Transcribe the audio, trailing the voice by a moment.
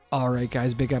All right,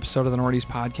 guys, big episode of the Nordies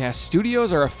podcast.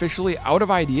 Studios are officially out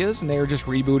of ideas, and they are just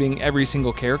rebooting every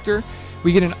single character.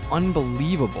 We get an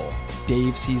unbelievable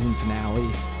Dave season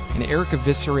finale, and Eric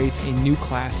eviscerates a new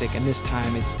classic, and this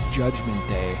time it's Judgment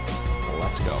Day.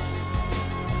 Let's go.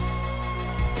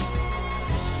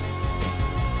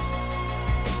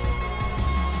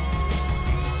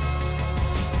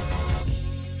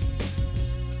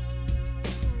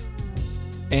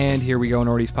 And here we go,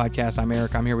 Nordies podcast. I'm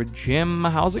Eric. I'm here with Jim.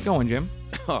 How's it going, Jim?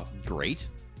 Oh, great.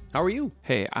 How are you?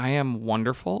 Hey, I am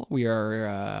wonderful. We are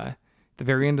at the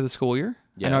very end of the school year.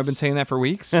 Yes. I know I've been saying that for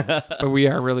weeks, but we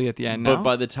are really at the end now. But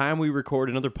by the time we record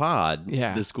another pod,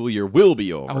 yeah, the school year will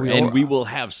be over, and we will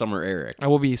have Summer Eric. I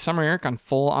will be Summer Eric on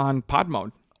full-on pod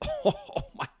mode. Oh,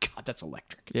 my God, that's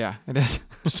electric. Yeah, it is.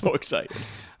 I'm so excited.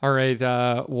 All right,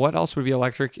 what else would be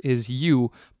electric is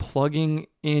you plugging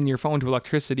in your phone to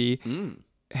electricity,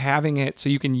 having it so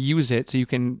you can use it, so you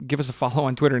can give us a follow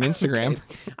on Twitter and Instagram.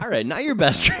 Okay. All right, not your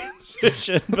best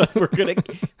transition, but we're going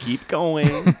to keep going.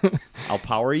 I'll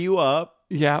power you up.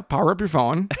 Yeah, power up your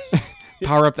phone.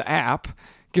 Power up the app.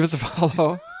 Give us a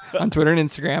follow on Twitter and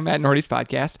Instagram at Nordies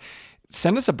Podcast.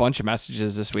 Send us a bunch of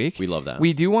messages this week. We love that.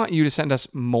 We do want you to send us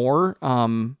more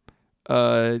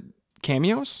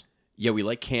cameos. Yeah, we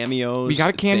like cameos. We got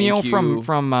a cameo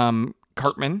from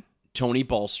Cartman. Tony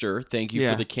Bolster, thank you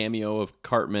for the cameo of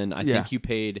Cartman. I think you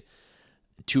paid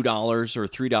 $2 or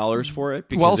 $3 for it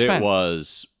because it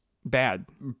was bad.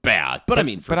 But I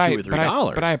mean, for $2 or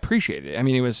 $3. But I appreciate it. I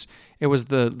mean, it was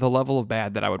the level of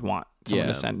bad that I would want someone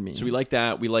to send me. So we like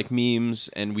that. We like memes,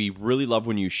 and we really love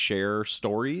when you share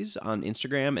stories on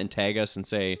Instagram and tag us and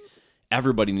say,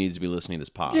 everybody needs to be listening to this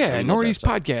pod. Yeah, Nordies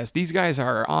Podcast. These guys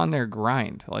are on their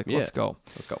grind. Let's go.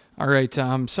 Let's go. All right.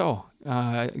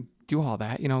 Do all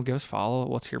that, give us a follow.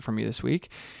 Let's hear from you this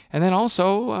week. And then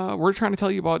also, we're trying to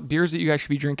tell you about beers that you guys should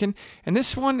be drinking. And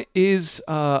this one is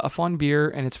a fun beer,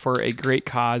 and it's for a great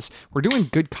cause. We're doing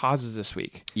good causes this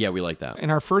week. Yeah, we like that. In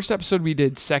our first episode, we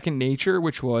did Second Nature,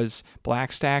 which was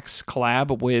Black Stack's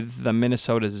collab with the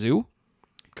Minnesota Zoo.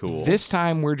 Cool. This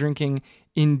time, we're drinking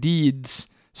Indeed's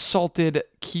salted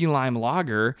key lime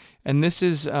lager, and this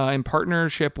is in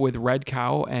partnership with Red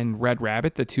Cow and Red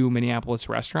Rabbit, the two Minneapolis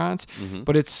restaurants,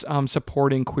 but it's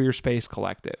supporting Queer Space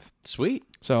Collective. Sweet.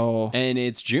 And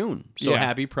it's June, so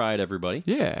happy Pride, everybody.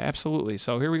 Yeah, absolutely.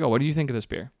 So here we go. What do you think of this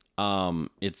beer?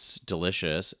 It's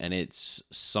delicious, and it's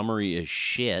summery as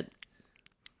shit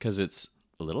because it's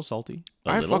a little salty,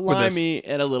 a little limey,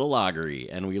 and a little lagery,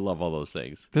 and we love all those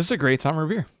things. This is a great summer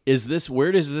beer.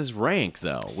 Where does this rank,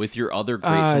 though, with your other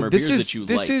great summer beers that you like?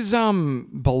 This is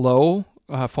below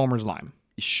Foamer's Lime.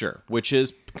 Sure, which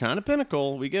is kind of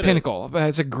pinnacle. We get pinnacle, but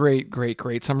it's a great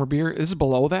summer beer. This is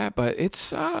below that, but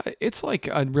it's like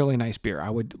a really nice beer.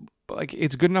 I would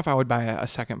it's good enough. I would buy a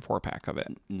second 4-pack of it.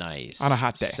 Nice on a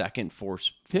hot day. Second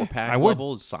 4-pack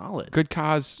level is solid. Good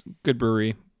cause, good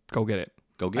brewery. Go get it.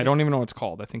 I don't even know what it's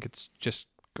called. I think it's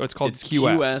called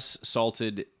QS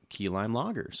salted key lime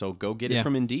lager. So go get it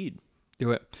from Indeed. Do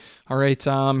it. All right,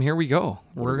 here we go.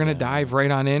 We're going to dive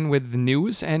right on in with the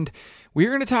news, and we're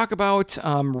going to talk about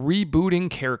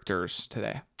rebooting characters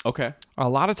today. Okay. A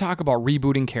lot of talk about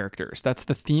rebooting characters. That's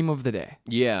the theme of the day.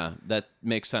 Yeah, that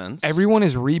makes sense. Everyone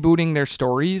is rebooting their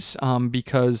stories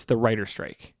because the writer's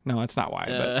strike. No, that's not why.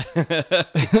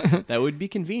 But that would be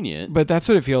convenient. But that's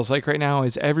what it feels like right now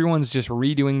is everyone's just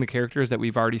redoing the characters that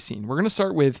we've already seen. We're going to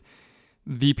start with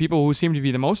the people who seem to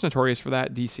be the most notorious for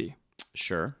that, DC.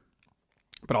 Sure.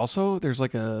 But also there's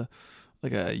like a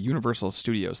Universal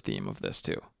Studios theme of this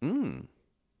too.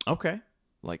 Okay.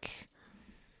 Like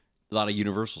a lot of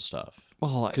Universal stuff.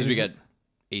 Well, because we got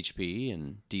HP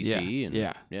and DC and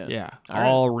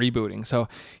all rebooting. So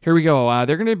here we go.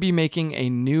 They're going to be making a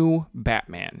new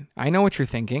Batman. I know what you're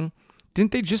thinking.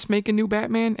 Didn't they just make a new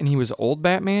Batman and he was old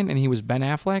Batman and he was Ben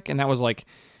Affleck and that was like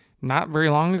not very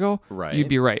long ago? Right. You'd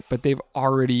be right, but they've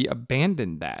already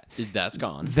abandoned that. That's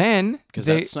gone. Then because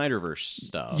that's Snyderverse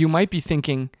stuff. You might be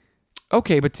thinking,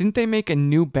 okay, but didn't they make a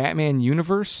new Batman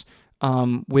universe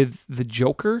with the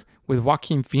Joker with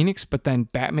Joaquin Phoenix, but then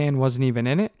Batman wasn't even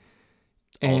in it?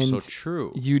 And also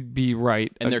true. You'd be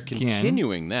right. And they're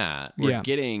continuing that. We're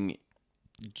getting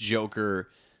Joker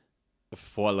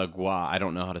Foie la Gras. I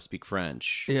don't know how to speak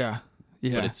French. Yeah.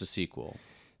 But it's a sequel.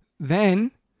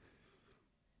 Then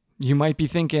you might be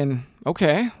thinking,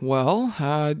 okay, well,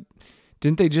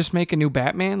 didn't they just make a new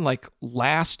Batman like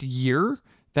last year?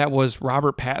 That was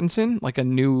Robert Pattinson, like a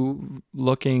new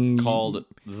looking called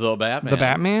The Batman. The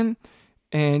Batman.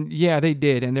 And yeah, they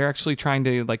did, and they're actually trying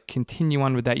to like continue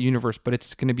on with that universe, but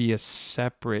it's going to be a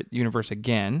separate universe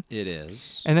again. It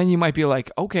is. And then you might be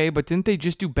like, okay, but didn't they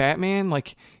just do Batman?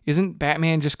 Like, isn't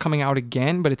Batman just coming out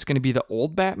again? But it's going to be the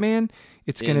old Batman.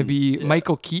 It's going to be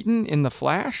Michael Keaton in The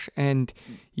Flash, and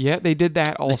yeah, they did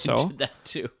that also. They did that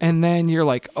too. And then you're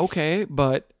like, okay,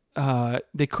 but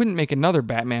they couldn't make another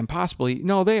Batman possibly.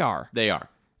 No, they are. They are.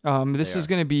 This is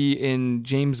going to be in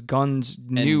James Gunn's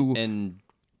new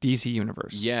DC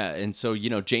universe. Yeah, and so,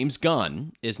 James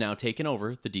Gunn is now taking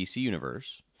over the DC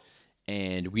universe,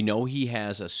 and we know he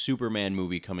has a Superman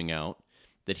movie coming out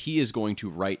that he is going to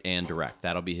write and direct.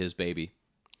 That'll be his baby.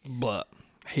 But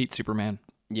hate Superman.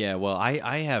 Yeah, well,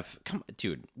 I have... Come on,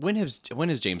 dude, when has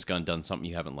James Gunn done something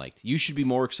you haven't liked? You should be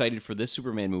more excited for this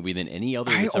Superman movie than any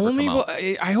other that's ever come out.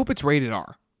 I hope it's rated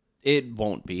R. It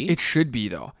won't be. It should be,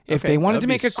 though. If they wanted to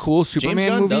make a cool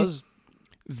Superman movie...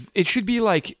 It should be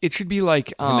like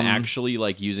him actually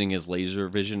like using his laser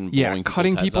vision, blowing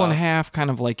cutting people in half, kind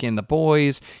of like in The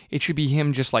Boys. It should be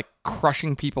him just like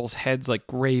crushing people's heads like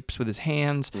grapes with his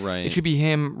hands. Right. It should be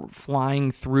him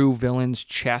flying through villains'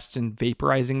 chests and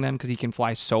vaporizing them because he can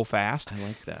fly so fast. I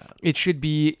like that. It should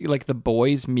be like The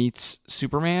Boys meets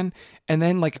Superman, and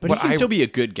then like, but he can still be a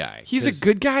good guy. He's a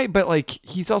good guy, but like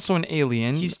he's also an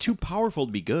alien. He's too powerful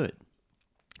to be good.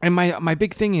 And my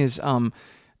big thing is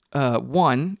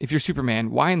one, if you're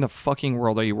Superman, why in the fucking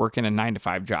world are you working a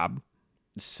 9-to-5 job?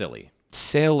 Silly.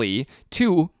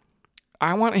 Two,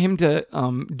 I want him to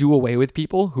do away with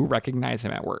people who recognize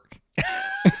him at work.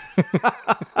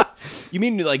 You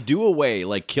mean like do away,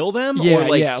 like kill them, or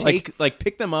like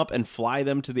pick them up and fly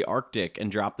them to the Arctic and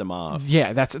drop them off?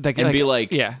 Yeah, that's like and be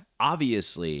like,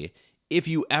 obviously, if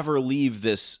you ever leave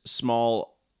this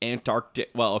small Antarctic,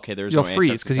 well, okay, you'll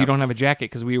freeze because you don't have a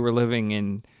jacket because we were living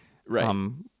in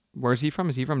where is he from?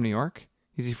 Is he from New York?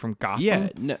 Is he from Gotham? Yeah.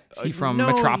 Is he from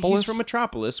Metropolis? He's from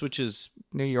Metropolis, which is...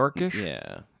 New Yorkish?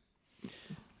 Yeah.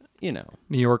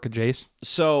 New York adjacent.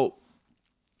 So,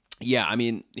 yeah, I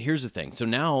mean, here's the thing. So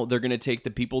now they're going to take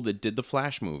the people that did the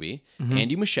Flash movie,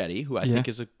 Andy Muschietti, who I think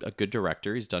is a good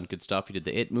director. He's done good stuff. He did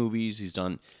the It movies. He's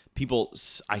done... People,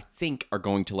 I think, are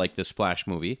going to like this Flash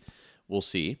movie. We'll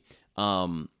see.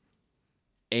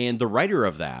 And the writer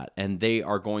of that, and they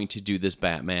are going to do this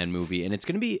Batman movie, and it's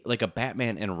going to be like a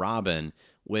Batman and Robin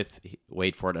with,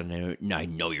 wait for it, I know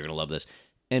you're going to love this,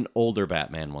 an older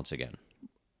Batman once again.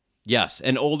 Yes,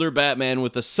 an older Batman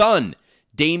with a son.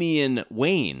 Damian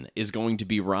Wayne is going to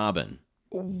be Robin.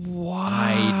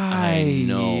 Why? I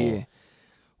know.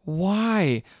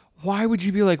 Why? Why would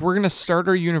you be like, we're going to start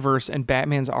our universe and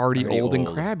Batman's already old and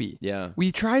crabby? Yeah.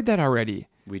 We tried that already.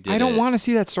 We did. I don't want to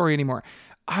see that story anymore.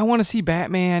 I want to see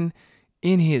Batman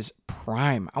in his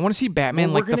prime. I want to see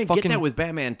Batman like the fucking... We're going to get that with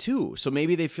Batman 2, so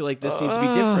maybe they feel like this needs to be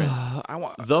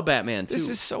different. The Batman 2. This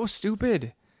is so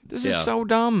stupid. This is so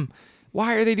dumb.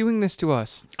 Why are they doing this to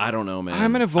us? I don't know, man.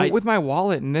 I'm going to vote with my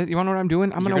wallet, and you want to know what I'm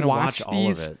doing? I'm going to watch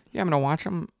these. All of it. Yeah, I'm going to watch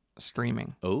them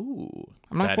streaming. Oh,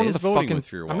 I'm not going to the fucking...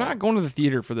 With your wallet. I'm not going to the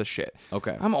theater for this shit.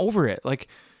 Okay. I'm over it. Like,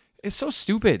 it's so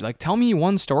stupid. Like, tell me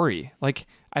one story. Like,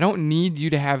 I don't need you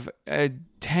to have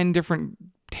 10 different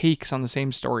takes on the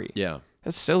same story. Yeah.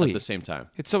 That's silly. At the same time.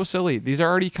 It's so silly. These are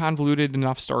already convoluted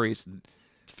enough stories.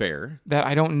 Fair. That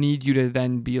I don't need you to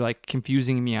then be like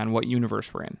confusing me on what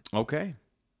universe we're in. Okay.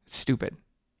 It's stupid.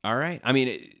 All right. I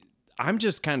mean, I'm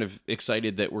just kind of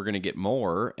excited that we're going to get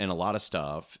more and a lot of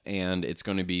stuff, and it's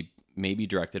going to be maybe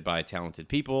directed by talented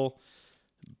people.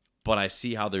 But I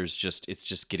see how it's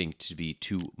just getting to be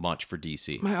too much for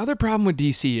DC. My other problem with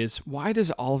DC is, why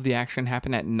does all of the action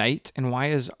happen at night? And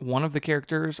why is one of the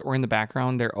characters or in the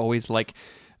background, they're always like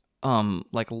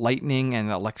lightning and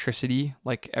electricity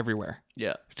like everywhere?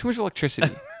 Yeah. Too much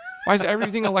electricity. Why is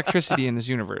everything electricity in this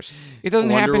universe? It doesn't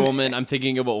happen. Wonder Woman. I'm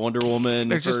thinking about Wonder Woman.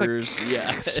 There's first. Just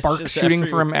like sparks shooting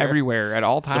from everywhere at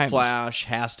all times. The Flash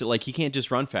has to he can't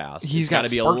just run fast. He's got to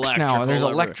be sparks now. There's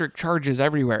electric charges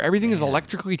everywhere. Everything is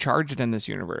electrically charged in this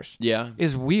universe. Yeah,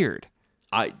 is weird.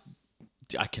 I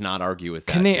cannot argue with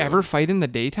that. Can they ever fight in the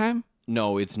daytime?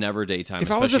 No, it's never daytime.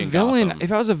 If I was a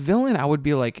villain, I would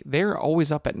be like, they're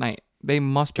always up at night. They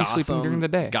must be sleeping during the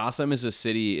day. Gotham is a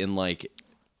city in like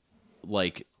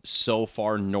so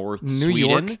far north New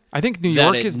Sweden. York. I think New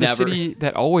York is the city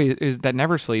that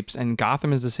never sleeps, and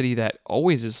Gotham is the city that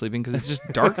always is sleeping because it's just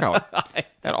dark out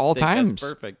at all times.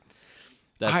 That's perfect.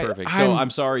 That's perfect. So I'm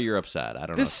sorry you're upset. I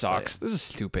don't know. This sucks. This is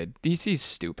stupid. DC's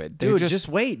stupid. Dude, just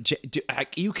wait.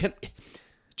 You can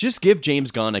just give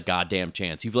James Gunn a goddamn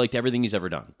chance. You've liked everything he's ever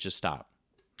done. Just stop.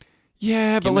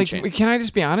 Yeah, but like, can I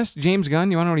just be honest? James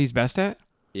Gunn, you want to know what he's best at?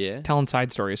 Yeah. Telling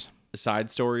side stories. Side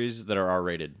stories that are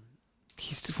R-rated.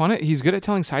 He's fun. He's good at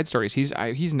telling side stories.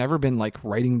 He's never been like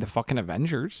writing the fucking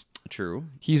Avengers. True.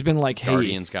 He's been like, hey,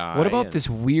 Guardians guy. what about this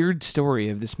weird story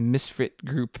of this misfit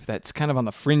group that's kind of on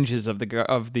the fringes of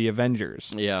the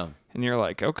Avengers? Yeah. And you're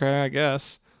like, okay, I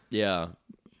guess. Yeah.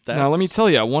 Now let me tell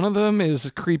you, one of them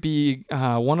is creepy.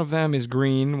 One of them is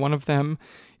green. One of them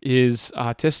is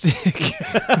autistic.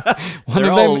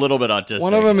 They're all a little bit autistic.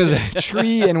 One of them is a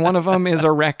tree, and one of them is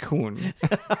a raccoon.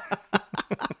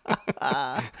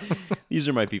 These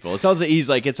are my people. It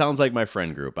sounds like my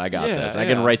friend group. I got this. I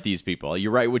can write these people. You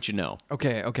write what you know.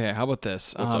 Okay. How about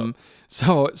this? What's up?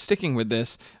 So sticking with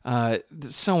this,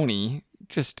 Sony,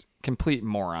 just complete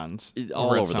morons.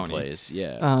 All over Sony. the place.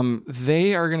 Yeah.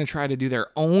 They are going to try to do their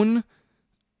own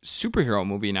superhero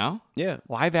movie now. Yeah.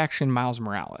 Live action Miles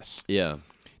Morales. Yeah.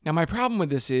 Now my problem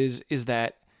with this is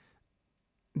that,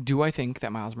 do I think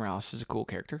that Miles Morales is a cool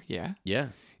character? Yeah. Yeah.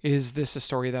 Is this a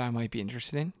story that I might be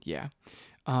interested in? Yeah.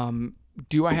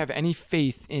 Do I have any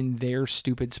faith in their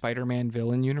stupid Spider-Man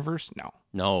villain universe?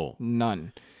 No.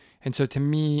 None. And so to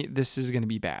me, this is going to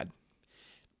be bad.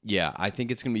 Yeah, I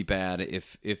think it's going to be bad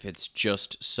if it's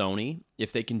just Sony.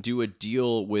 If they can do a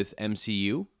deal with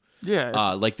MCU.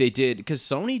 Yeah. Like they did, because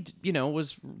Sony,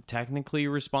 was technically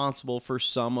responsible for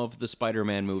some of the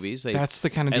Spider-Man movies. That's the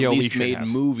kind of deal at we least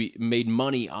should made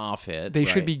money off it. They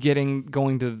should be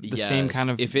going to the same kind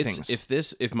of things.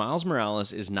 If Miles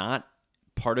Morales is not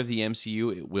part of the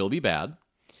MCU, it will be bad.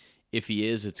 If he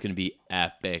is, it's going to be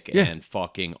epic and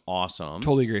fucking awesome.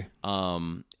 Totally agree.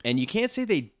 And you can't say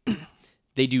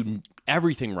they do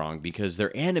everything wrong, because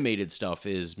their animated stuff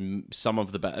is some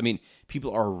of the best. I mean,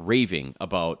 people are raving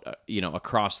about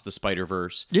Across the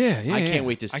Spider-Verse. I can't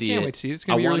wait to see it. I can't wait to see it. It's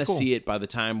gonna be really cool. I want to see it by the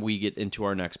time we get into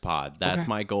our next pod. That's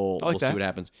my goal. We'll see what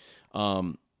happens.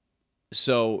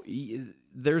 So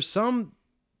there's some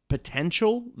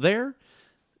potential there,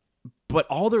 but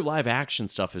all their live action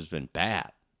stuff has been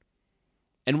bad.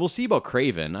 And we'll see about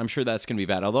Kraven. I'm sure that's going to be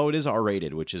bad, although it is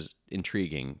R-rated, which is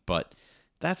intriguing, but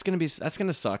that's gonna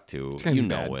suck too. It's gonna be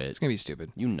bad. It's gonna be stupid.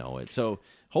 You know it. So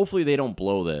hopefully they don't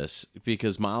blow this,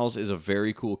 because Miles is a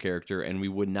very cool character, and we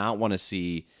would not want to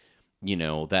see,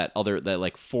 that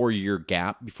 4-year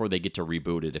gap before they get to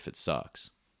reboot it if it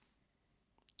sucks.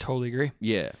 Totally agree.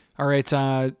 Yeah. All right.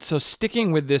 So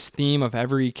sticking with this theme of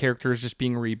every character is just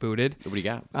being rebooted. What do you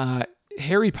got?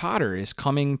 Harry Potter is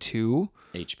coming to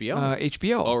HBO.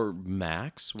 HBO or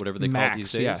Max, whatever they call it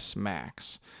these days. Yes,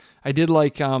 Max. I did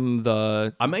like I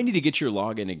might need to get your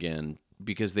login again,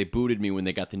 because they booted me when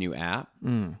they got the new app.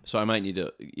 So I might need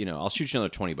to, I'll shoot you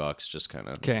another $20 just kind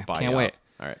of. Okay, can't wait.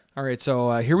 All right.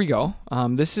 So here we go.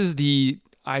 This is the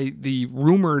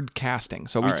rumored casting.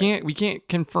 So we can't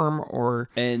confirm or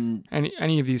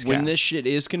any of these. When casts. this shit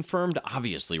is confirmed,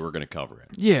 obviously we're going to cover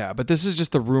it. Yeah, but this is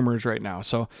just the rumors right now.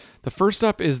 So the first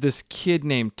up is this kid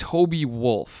named Toby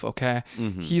Wolf. Okay,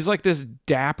 He's like this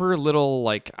dapper little,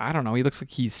 I don't know. He looks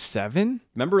like he's 7.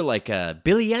 Remember,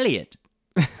 Billy Elliot.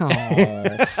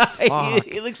 Oh, fuck.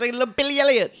 He looks like a little Billy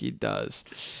Elliot. He does.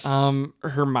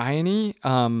 Hermione.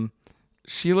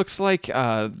 She looks like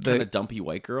kind of dumpy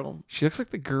white girl. She looks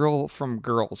like the girl from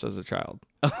Girls as a child.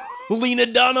 Lena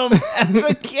Dunham as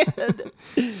a kid.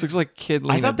 She looks like kid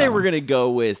Lena I thought Dunham. they were gonna go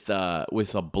with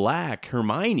a black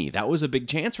Hermione. That was a big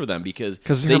chance for them, because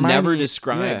they Hermione, never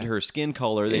described her skin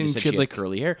color. They just said she had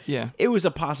curly hair. Yeah, it was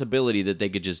a possibility that they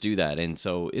could just do that, and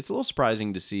so it's a little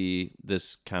surprising to see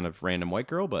this kind of random white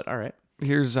girl. But all right.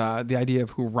 Here's the idea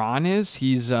of who Ron is.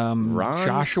 He's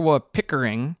Joshua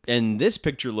Pickering. And this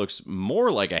picture looks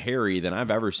more like a Harry than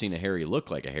I've ever seen a Harry look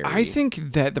like a Harry. I think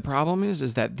that the problem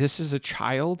is that this is a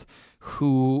child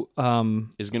who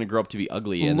is going to grow up to be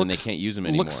ugly, and then they can't use him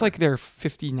anymore. Looks like they're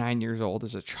 59 years old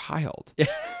as a child.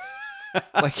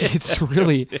 It's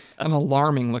really an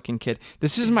alarming looking kid.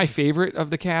 This is my favorite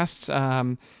of the casts.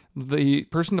 The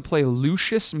person to play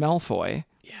Lucius Malfoy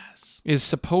is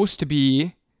supposed to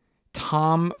be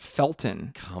Tom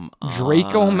Felton. Come on.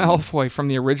 Draco Malfoy from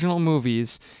the original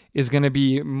movies is going to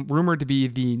be rumored to be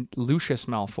the Lucius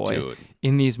Malfoy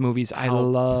in these movies. I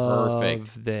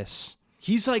love this.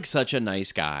 He's like such a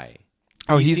nice guy.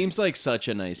 He seems like such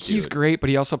a nice dude. He's great, but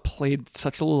he also played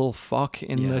such a little fuck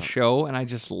in the show, and I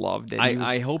just loved it.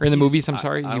 I hope in the movies. I'm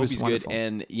sorry, I he hope was he's wonderful. good.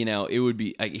 And it would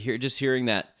be hearing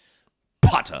that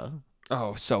Potter.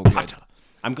 Oh, so good. Potter.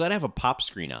 I'm glad I have a pop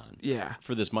screen on. Yeah,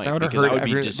 for this mic, that would have because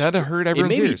hurt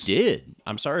everyone's ears. It maybe did.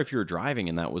 I'm sorry if you were driving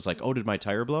and that was like, oh, did my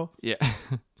tire blow? Yeah.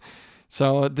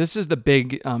 So this is the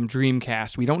big dream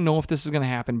cast. We don't know if this is going to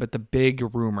happen, but the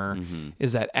big rumor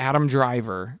is that Adam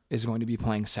Driver is going to be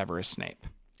playing Severus Snape.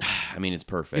 I mean, it's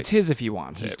perfect. It's his if he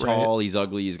wants He's it. tall. Right? He's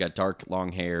ugly. He's got dark,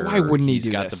 long hair. Why wouldn't he He's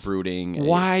do got this? the brooding.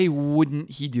 Why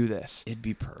wouldn't he do this? It'd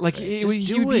be perfect. Like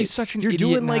you'd be such an You're idiot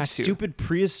doing not like to. stupid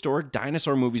prehistoric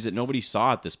dinosaur movies that nobody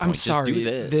saw at this point. I'm sorry. Just do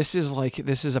this.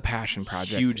 This is a passion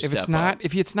project. Huge if it's step not, up.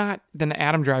 if it's not, then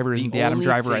Adam Driver isn't the Adam only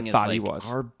Driver I thing is, thought he like, was.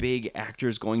 Are big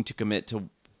actors going to commit to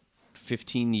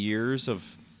 15 years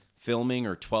of filming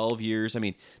or 12 years? I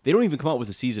mean, they don't even come out with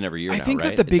a season every year. I now, think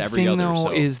right? that the It's big every thing other, though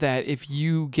so. is that if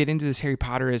you get into this Harry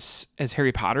Potter as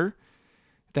Harry Potter,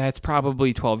 that's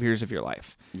probably 12 years of your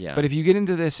life. Yeah. But if you get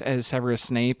into this as Severus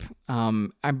Snape,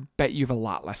 I bet you have a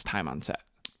lot less time on set.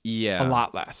 Yeah, A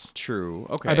lot less. True.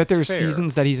 Okay. I bet there's fair.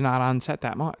 seasons that he's not on set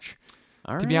that much.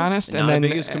 All To be right. honest, Not and then the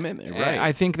biggest commitment, right?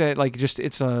 I think that like just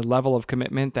it's a level of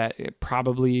commitment that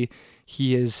probably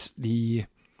he is the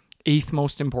 8th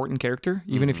most important character,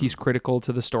 even if he's critical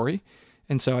to the story.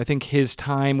 And so I think his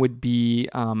time would be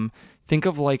think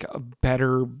of like a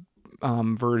better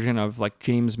version of like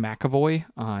James McAvoy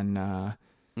on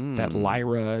that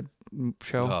Lyra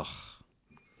show. Ugh,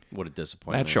 what a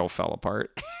disappointment. That show fell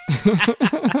apart.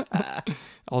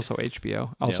 Also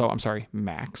HBO. Also, I'm sorry,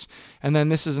 Max. And then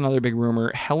this is another big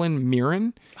rumor. Helen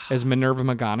Mirren as Minerva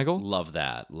McGonagall. Love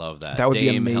that. That would be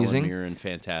Dame amazing. Helen Mirren,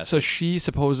 fantastic. So she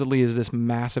supposedly is this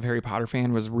massive Harry Potter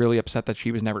fan, was really upset that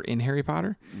she was never in Harry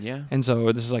Potter. yeah. And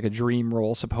so this is like a dream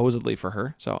role supposedly for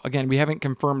her. So again, we haven't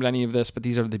confirmed any of this, but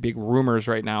these are the big rumors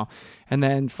right now. And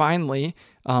then finally,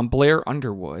 Blair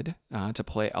Underwood to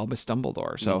play Albus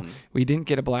Dumbledore. So we didn't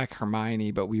get a black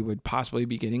Hermione, but we would possibly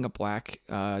be getting a black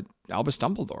Albus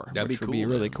Dumbledore, That'd which be would cool, be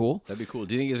really man. cool. That'd be cool.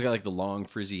 Do you think he's got like the long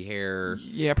frizzy hair?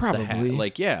 Yeah, the hat? probably.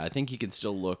 Like, yeah, I think he can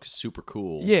still look super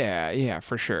cool. Yeah,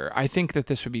 for sure. I think that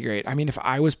this would be great. I mean, if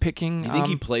I was picking, You think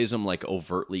he plays him like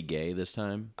overtly gay this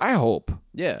time? I hope.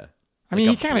 Yeah. I mean,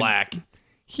 Like he a kind of black.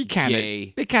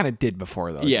 Gay. they kind of did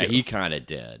before though. Yeah, too. he kind of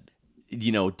did.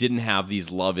 You know, didn't have these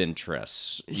love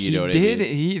interests. You He know what did. I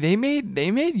mean?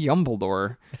 They made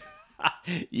Yumbledore.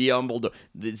 Yumbledore.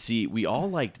 See, we all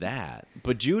liked that,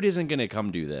 but Jude isn't going to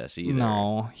come do this either.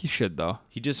 No, he should though.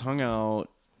 He just hung out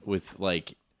with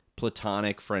like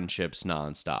platonic friendships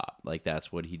nonstop. Like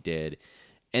that's what he did,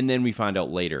 and then we find out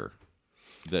later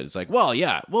that it's like, well,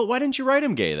 yeah, well, why didn't you write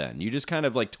him gay then? You just kind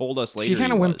of like told us later. She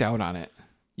kind of he wimped was. out on it,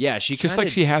 Yeah, she just kinda,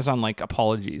 like she has on like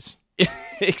apologies,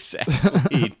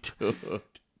 exactly, dude.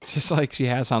 just like she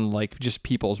has on like just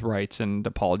people's rights and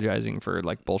apologizing for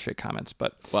like bullshit comments.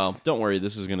 But Well, don't worry,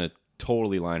 this is gonna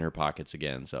totally line her pockets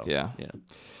again. So Yeah. yeah.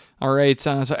 all right,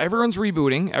 so everyone's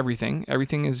rebooting everything.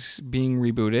 Everything is being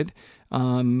rebooted,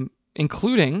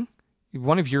 including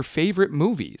one of your favorite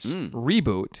movies,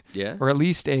 reboot, Yeah? or at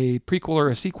least a prequel or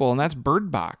a sequel, and that's Bird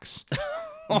Box.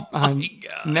 Oh my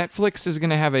God. Netflix is going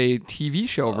to have a TV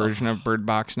show version of Bird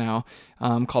Box now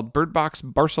called Bird Box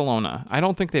Barcelona. I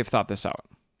don't think they've thought this out.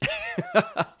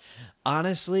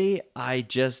 Honestly,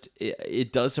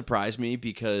 it does surprise me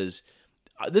because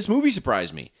this movie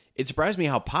surprised me. It surprised me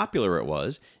how popular it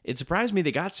was. It surprised me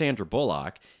they got Sandra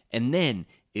Bullock, and then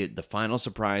the final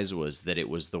surprise was that it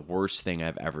was the worst thing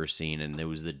I've ever seen, and it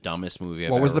was the dumbest movie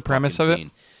I've What ever was the premise fucking of it?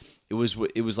 seen.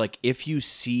 It was like if you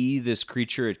see this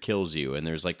creature, it kills you, and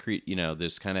there's like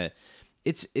there's kind of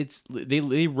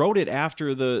they wrote it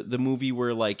after the movie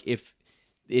where like if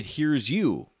it hears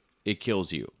you, it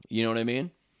kills you. You know what I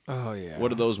mean? Oh yeah.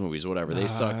 What are those movies? Whatever, they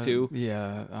suck too.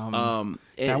 Yeah.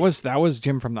 That That was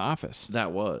Jim from The Office.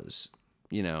 that was,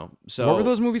 So What were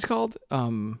those movies called?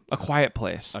 A Quiet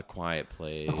Place. A Quiet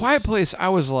Place. A Quiet Place. I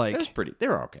was like, That's pretty. They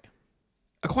were okay.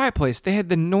 A Quiet Place. They had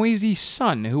the noisy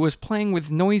son who was playing with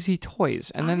noisy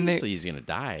toys, and then Obviously, he's gonna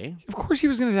die. of course, he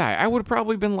was gonna die. I would have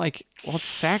probably been like, well, let's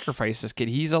sacrifice this kid.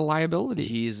 He's a liability.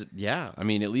 I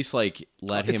mean, at least like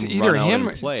let It's him either run out him.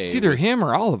 and play. It's either him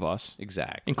or all of us,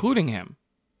 Exactly. including him.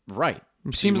 Right.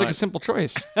 Seems like a simple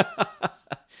choice.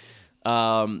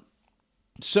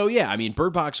 So yeah, I mean,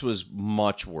 Bird Box was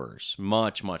much worse,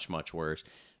 much worse.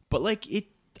 But like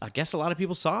I guess a lot of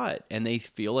people saw it and they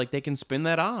feel like they can spin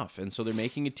that off, and so they're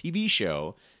making a TV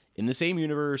show in the same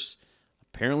universe,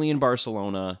 apparently in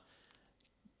Barcelona.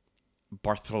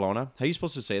 Barcelona? How are you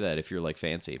supposed to say that if you're like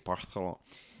fancy? Barcelona.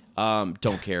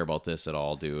 Don't care about this at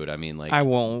all, dude. I mean, like I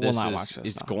won't. Will this not is- watch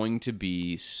this. It's no. going to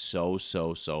be so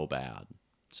bad.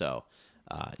 So,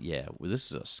 yeah, well, this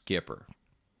is a skipper.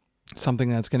 Something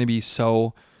that's going to be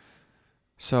so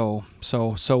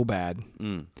bad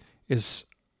is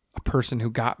a person who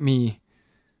got me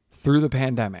through the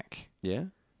pandemic. Yeah.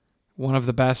 One of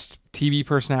the best TV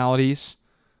personalities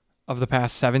of the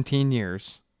past 17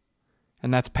 years.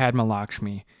 And that's Padma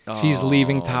Lakshmi. She's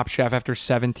leaving Top Chef after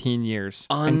 17 years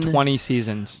and 20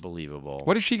 seasons. Unbelievable.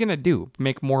 What is she going to do?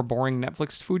 Make more boring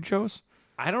Netflix food shows?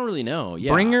 I don't really know.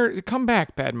 Yeah. Bring her. Come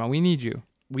back, Padma. We need you.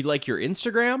 We like your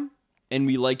Instagram, and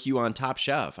we like you on Top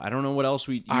Chef. I don't know what else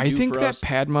I do think for that us.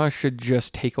 Padma should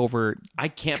just take over. I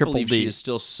can't Triple believe D. she is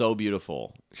still so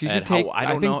beautiful. She should take. I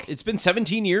don't know. It's been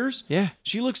 17 years. Yeah.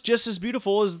 She looks just as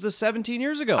beautiful as the 17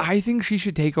 years ago. I think she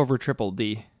should take over Triple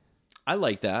D. I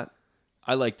like that.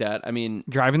 I mean,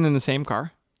 Driving in the same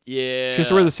car. yeah. She has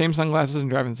to wear the same sunglasses and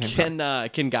drive in the same car.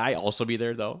 Can Guy also be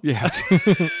there though? Yeah.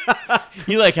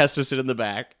 He like has to sit in the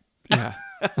back. Yeah.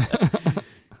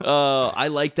 I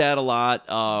like that a lot.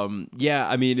 Yeah,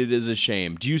 I mean, it is a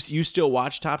shame. Do you still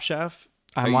watch Top Chef?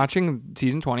 I'm watching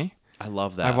season 20. I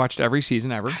love that. I've watched every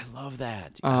season ever. I love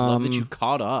that. I love that you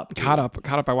caught up. dude. Caught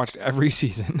up. I watched every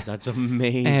season. That's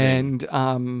amazing.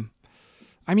 And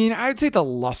I mean, I'd say the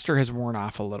luster has worn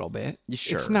off a little bit.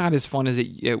 Sure. It's not as fun as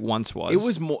it once was. It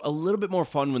was a little bit more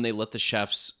fun when they let the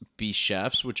chefs be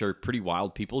chefs, which are pretty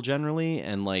wild people generally,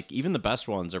 and like even the best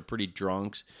ones are pretty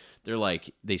drunks. They're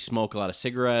like they smoke a lot of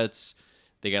cigarettes,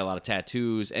 they got a lot of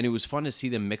tattoos, and it was fun to see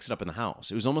them mix it up in the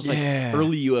house. It was almost like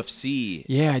early UFC.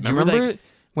 Yeah, do you remember like,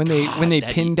 when they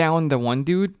pinned down the one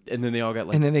dude and then they all got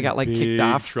like and then they got like kicked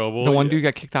off? trouble. The one dude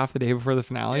got kicked off the day before the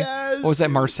finale. Yes. What was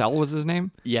that? Marcel was his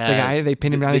name? Yes. The guy they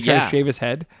pinned him down. They tried yeah. to shave his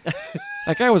head.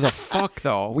 That guy was a fuck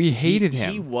though. We hated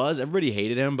him. He was. Everybody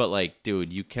hated him, but like,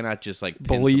 dude, you cannot just like pin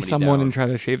bully somebody someone down. and try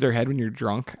to shave their head when you're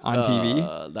drunk on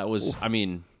TV. That was. I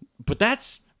mean, but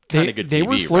that's kind of good. They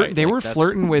TV, were right? They Like, were that's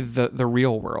flirting with the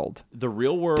real world. the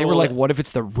real world. They were like, "What if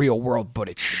it's the real world, but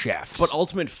it's chefs?" But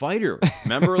Ultimate Fighter,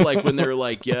 remember, like when they're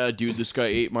like, "Yeah, dude, this guy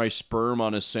ate my sperm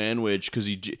on a sandwich because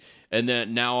and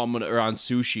then now I'm gonna or on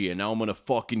sushi, and now I'm gonna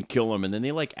fucking kill him." And then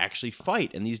they like actually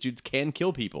fight, and these dudes can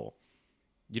kill people.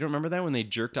 You don't remember that when they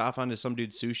jerked off onto some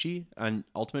dude's sushi on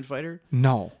Ultimate Fighter?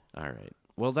 No, All right,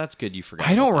 well that's good. You forgot.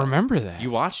 I don't about that. remember that.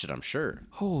 You watched it, I'm sure.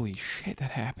 Holy shit,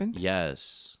 that happened.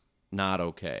 Yes, not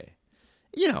okay.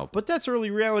 You know, but that's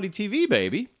early reality TV,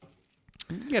 baby.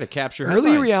 You got to capture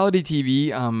Early headlines. reality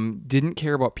TV didn't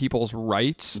care about people's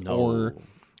rights No.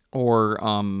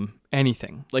 or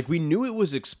anything. Like we knew it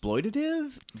was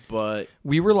exploitative, but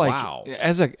We were like, wow.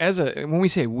 as a when we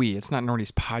say we, it's not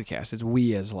Nordy's podcast. It's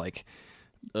we as like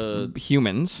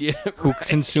humans who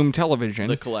consume television.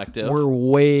 The collective. We're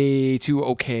way too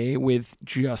okay with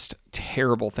just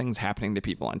terrible things happening to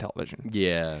people on television.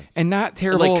 Yeah. And not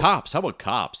terrible. Like Cops. How about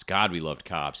Cops? God, we loved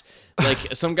Cops. Like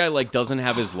some guy like doesn't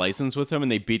have his license with him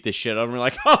and they beat the shit out of him. We're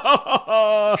like, ha ha ha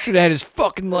ha. Should have had his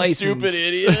fucking license. Stupid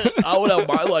idiot. I would have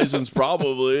my license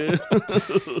probably.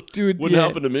 Dude, Wouldn't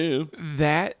happen to me.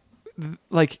 That,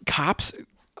 like, Cops,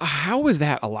 how was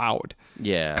that allowed?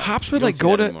 Yeah. Cops would You don't like see go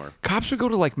that to anymore. cops would go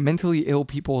to like mentally ill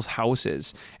people's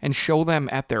houses and show them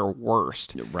at their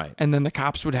worst. Right. And then the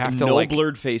cops would have to No like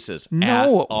blurred faces.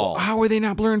 no. At all. How are they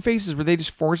not blurring faces? Were they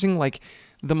just forcing like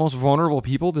the most vulnerable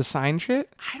people to sign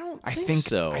shit? I think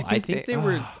so. I think they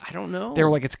were. I don't know. They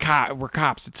were like, we're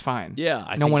cops. It's fine. Yeah,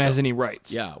 I no think one so. has any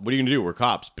rights. Yeah, what are you gonna do? We're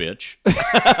cops, bitch.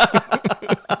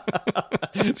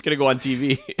 It's gonna go on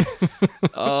TV.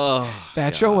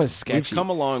 That show was sketchy. We've come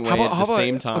a long way. At the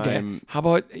same time, okay, how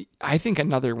about I think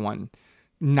another one,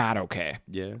 not okay.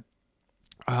 yeah.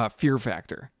 Fear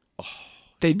Factor.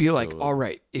 They'd be like, all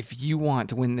right, if you want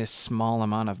to win this small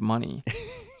amount of money,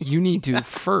 you need to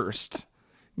first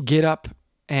get up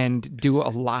and do a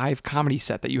live comedy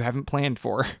set that you haven't planned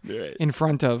for Right. in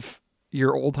front of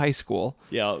your old high school.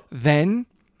 Yeah. Then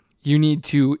you need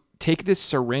to take this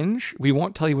syringe. We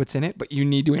won't tell you what's in it, but you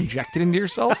need to inject it into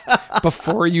yourself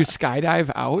before you skydive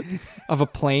out of a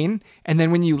plane. And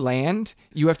then when you land,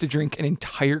 you have to drink an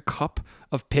entire cup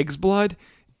of pig's blood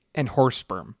and horse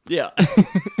sperm. Yeah.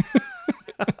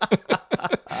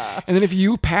 And then if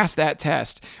you pass that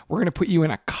test, we're going to put you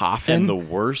in a coffin. And the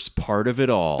worst part of it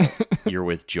all, you're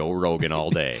with Joe Rogan all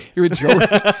day. You're with Joe.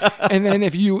 And then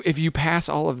if you pass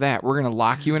all of that, we're going to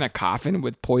lock you in a coffin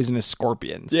with poisonous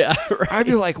scorpions. Yeah. Right. I'd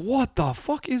be like, what the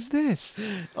fuck is this?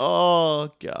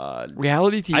 Oh God.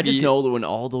 Reality TV. I just know that when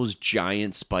all those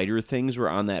giant spider things were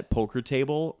on that poker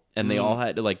table, and they all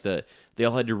had to they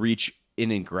all had to reach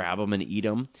in and grab them and eat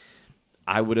them.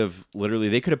 I would have literally,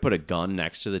 they could have put a gun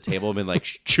next to the table and been like,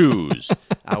 choose.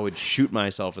 I would shoot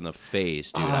myself in the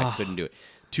face, dude. I couldn't do it.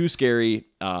 Too scary.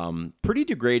 Pretty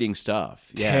degrading stuff.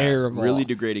 Yeah, Terrible. Really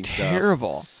degrading stuff.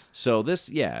 Terrible. So this,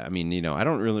 yeah, I mean, I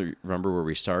don't really remember where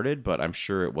we started, but I'm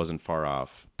sure it wasn't far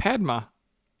off. Padma.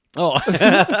 Oh,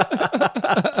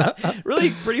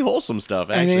 really pretty wholesome stuff,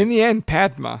 actually. And in the end,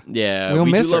 Padma. Yeah, we'll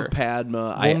we miss do her. love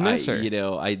Padma. We'll miss her.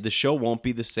 The show won't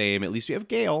be the same. At least we have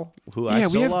Gail, who I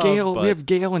still we have love, Gail. but We have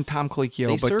Gail and Tom Colicchio.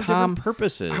 they But serve Tom, different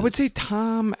purposes. I would say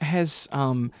Tom has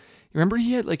Remember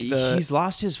he had like He's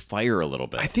lost his fire a little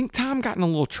bit. I think Tom got in a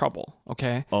little trouble,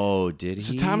 okay? Oh, did he?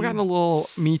 So Tom got in a little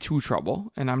Me Too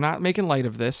trouble, and I'm not making light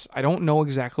of this. I don't know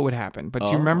exactly what happened, but do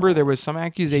you remember there was some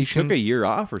accusations? He took a year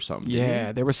off or something.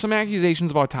 Yeah, there was some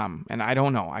accusations about Tom, and I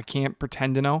don't know. I can't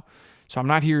pretend to know. So I'm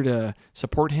not here to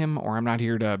support him, or I'm not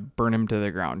here to burn him to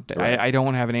the ground. Right. I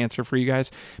don't have an answer for you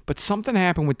guys. But something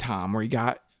happened with Tom where he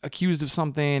got accused of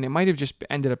something. It might have just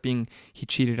ended up being he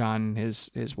cheated on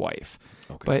his wife.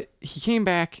 Okay. But he came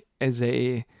back as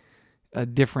a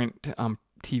different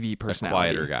TV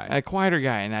personality. A quieter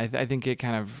guy, and I think it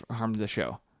kind of harmed the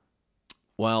show.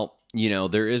 Well,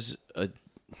 there is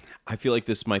I feel like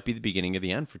this might be the beginning of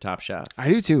the end for Top Chef. I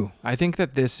do too. I think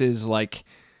that this is like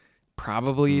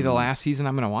probably the last season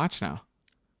I'm going to watch now.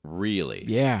 Really?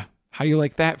 Yeah. How do you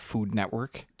like that, Food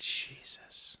Network?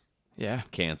 Jesus. Yeah.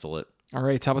 Cancel it. All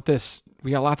right. How about this? We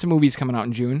got lots of movies coming out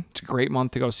in June. It's a great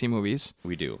month to go see movies.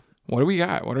 We do. What do we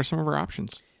got? What are some of our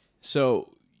options?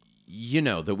 So,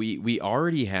 that we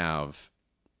already have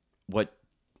what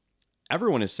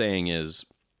everyone is saying is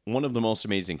one of the most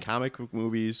amazing comic book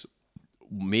movies,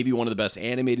 maybe one of the best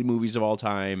animated movies of all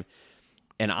time.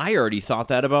 And I already thought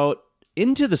that about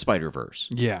Into the Spider-Verse.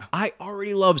 Yeah. I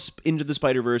already love Into the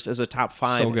Spider-Verse as a top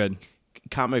 5 so good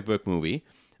comic book movie.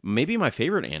 Maybe my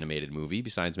favorite animated movie,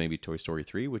 besides maybe Toy Story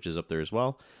 3, which is up there as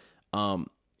well.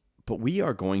 But we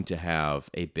are going to have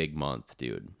a big month,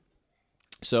 dude.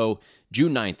 So,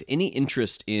 June 9th, any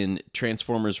interest in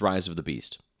Transformers Rise of the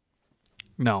Beast?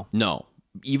 No.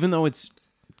 Even though it's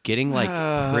getting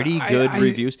pretty good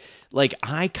reviews. Like,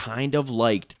 I kind of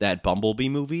liked that Bumblebee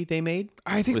movie they made.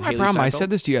 I think my problem, I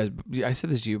said this to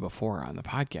you before on the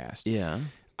podcast. Yeah.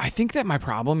 I think that my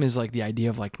problem is like the idea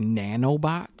of like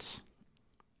nanobots.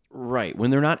 Right,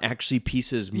 when they're not actually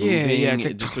pieces moving, it's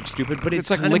like, it just looks stupid. But it's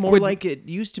like kind of more like it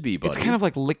used to be, buddy. It's kind of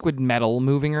like liquid metal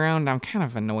moving around. I'm kind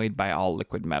of annoyed by all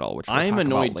liquid metal, which I'm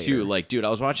annoyed too. Like, dude, I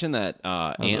was watching that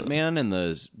Ant-Man and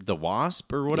the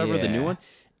Wasp or whatever, the new one,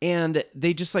 and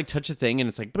they just like touch a thing and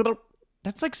it's like,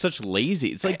 that's like such lazy.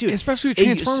 It's like, dude, especially with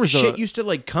Transformers, shit used to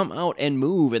like come out and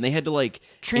move, and they had to like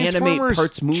animate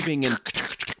parts moving and.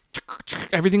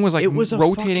 Everything was like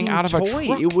rotating out of toy. a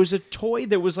truck. It was a toy.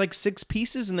 There was like 6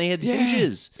 pieces and they had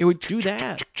hinges. It would do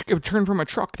that. It would turn from a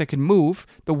truck that could move.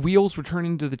 The wheels would turn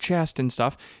into the chest and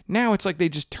stuff. Now it's like they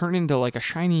just turn into like a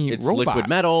shiny it's robot. Liquid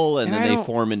metal and then they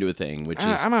form into a thing, which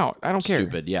is I'm out. I don't care.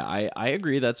 Stupid. Yeah, I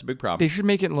agree. That's a big problem. They should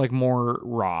make it like more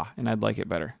raw, and I'd like it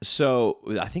better. So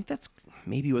I think that's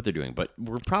maybe what they're doing, but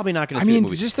we're probably not going to see the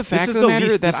movie. Just the fact of the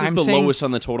matter that I'm saying... This is the lowest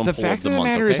on the totem pole of the month, The fact of the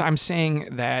matter is I'm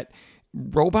saying that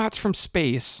robots from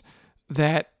space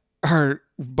that are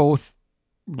both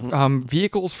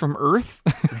vehicles from Earth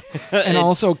and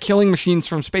also killing machines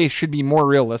from space should be more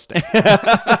realistic.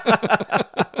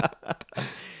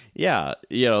 Yeah,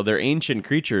 they're ancient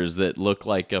creatures that look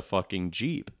like a fucking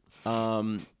Jeep.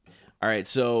 All right,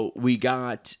 so we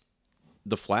got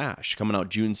The Flash coming out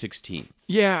June 16th.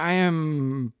 Yeah, I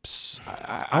am.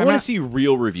 I want to see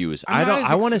real reviews.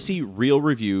 I want to see real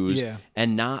reviews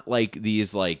and not like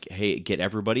these like, hey, get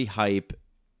everybody hype.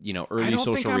 Early social reactions. I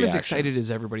don't think I'm as excited as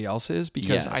everybody else is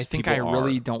because I think I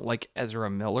really don't like Ezra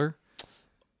Miller.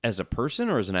 As a person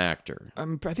or as an actor?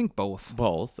 I think both.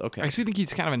 Both, okay. I actually think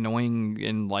he's kind of annoying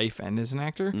in life and as an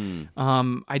actor.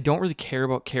 I don't really care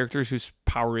about characters whose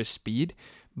power is speed,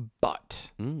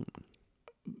 but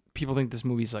people think this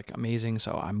movie's like amazing,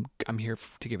 so I'm here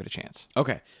to give it a chance.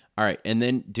 Okay, all right, and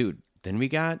then, dude, we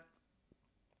got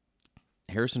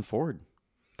Harrison Ford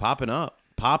popping up,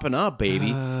 baby.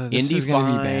 Indy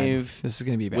 5. This is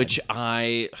gonna be bad. Which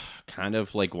I kind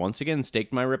of like once again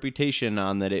staked my reputation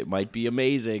on that it might be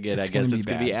amazing, and I guess it's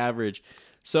gonna be average.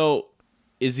 So,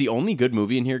 is the only good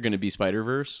movie in here gonna be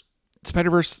Spider-Verse?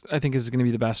 Spider-Verse, I think, is gonna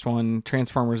be the best one.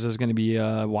 Transformers is gonna be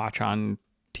a watch on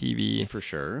TV for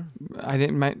sure.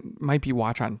 Might be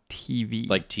watch on TV,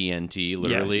 like TNT,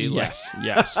 literally. Yeah,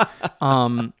 yes.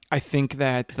 I think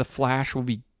that The Flash will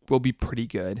be pretty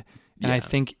good, and I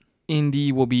think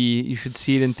Indy will be. You should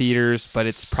see it in theaters, but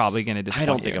it's probably going to disappoint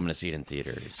you. I don't think I'm going to see it in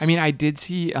theaters. I mean, I did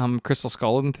see Crystal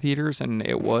Skull in theaters, and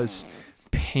it was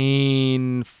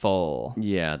painful.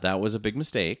 Yeah, that was a big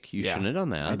mistake. You shouldn't have done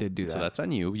that. I did do that. So that's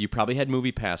on you. You probably had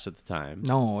Movie Pass at the time.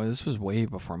 No, this was way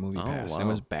before Movie Pass. Wow. It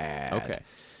was bad. Okay.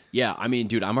 Yeah, I mean,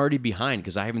 dude, I'm already behind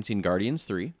because I haven't seen Guardians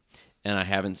 3, and I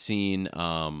haven't seen,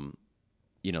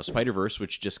 Spider-Verse,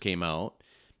 which just came out,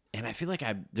 and I feel like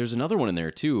there's another one in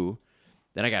there too.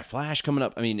 Then I got Flash coming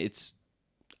up. I mean,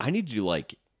 I need to do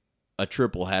like a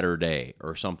triple header day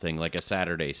or something, like a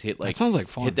Saturday. That sounds like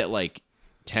fun. Hit that like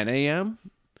 10 a.m.,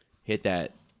 hit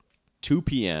that 2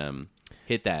 p.m.,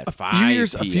 hit that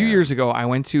a few years ago, I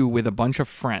went to with a bunch of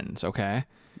friends. Okay,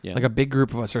 Yeah. like a big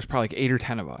group of us. There's probably like 8 or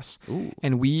 10 of us, Ooh.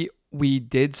 and we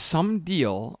did some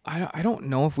deal. I don't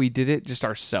know if we did it just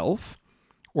ourselves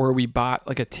or we bought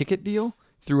like a ticket deal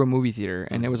through a movie theater,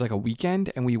 and it was like a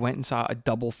weekend, and we went and saw a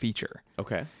double feature.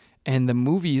 Okay. And the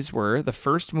movies were, the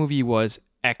first movie was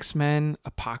X-Men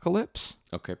Apocalypse,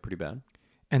 Okay, pretty bad.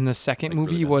 and the second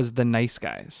movie really bad. was The Nice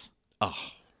Guys. Oh.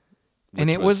 And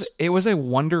which it was a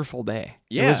wonderful day.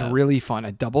 Yeah. It was really fun.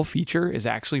 A double feature is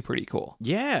actually pretty cool.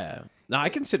 Yeah. Now I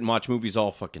can sit and watch movies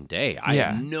all fucking day. I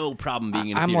Yeah. have no problem being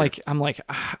in a I'm theater. like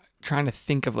trying to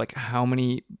think of like how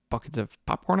many buckets of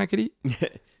popcorn I could eat.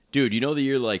 Dude, you know the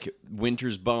year like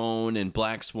Winter's Bone and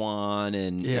Black Swan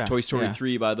and Yeah, Toy Story yeah.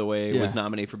 3, by the way, Yeah. was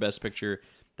nominated for Best Picture.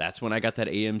 That's when I got that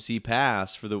AMC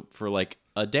pass for like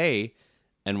a day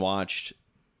and watched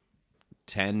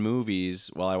 10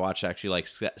 movies. Well, I watched actually like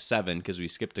 7 because we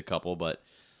skipped a couple,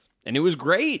 and it was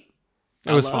great.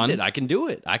 It was loved fun? It. I can do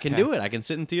it. I can Okay. do it. I can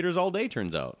sit in theaters all day,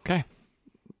 turns out. Okay.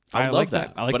 I like love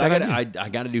that. I like but that I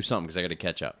got to do something because I got to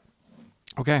catch up.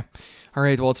 Okay. All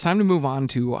right. Well, it's time to move on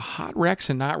to hot Rex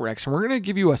and not Rex. And we're going to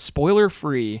give you a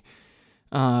spoiler-free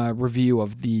review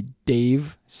of the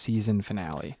Dave season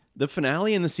finale. The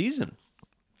finale in the season.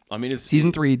 I mean, it's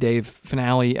Season 3, Dave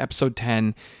finale, episode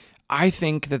 10. I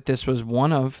think that this was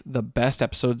one of the best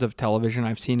episodes of television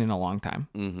I've seen in a long time.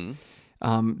 Mm-hmm.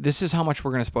 This is how much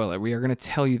we're going to spoil it. We are going to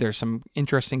tell you there's some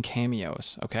interesting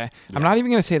cameos, okay? Yeah. I'm not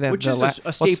even going to say that. Which is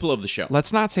a staple of the show.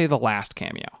 Let's not say the last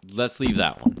cameo. Let's leave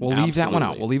that one. We'll leave that one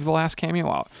out. We'll leave the last cameo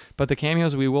out. But the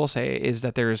cameos we will say is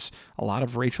that there's a lot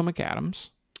of Rachel McAdams.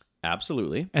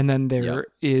 Absolutely. And then there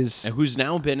is... And who's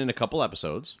now been in a couple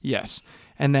episodes. Yes.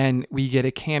 And then we get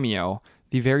a cameo,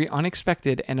 the very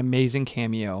unexpected and amazing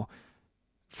cameo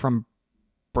from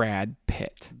Brad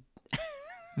Pitt.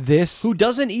 Who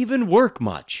doesn't even work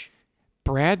much.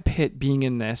 Brad Pitt being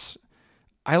in this,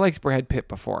 I liked Brad Pitt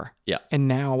before. Yeah. And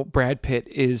now Brad Pitt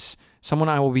is someone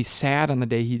I will be sad on the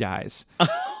day he dies.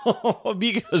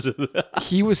 Because of that.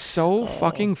 He was so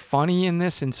fucking funny in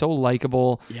this and so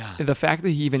likable. Yeah. The fact that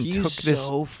he even He's took this...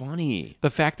 so funny. The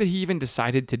fact that he even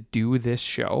decided to do this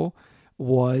show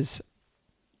was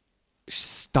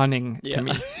stunning to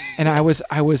me. And I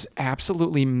was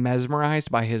absolutely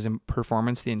mesmerized by his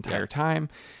performance the entire time.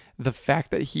 The fact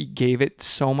that he gave it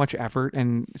so much effort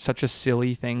and such a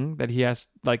silly thing that he has,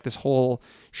 like, this whole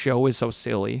show is so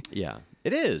silly. Yeah,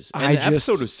 it is. And the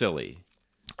episode was silly.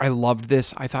 I loved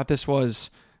this. I thought this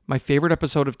was my favorite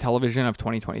episode of television of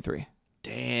 2023.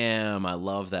 Damn, I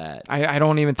love that. I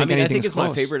don't even think anything's I think it's close.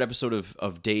 my favorite episode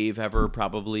of Dave ever,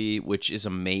 probably, which is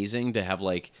amazing to have,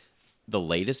 like, the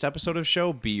latest episode of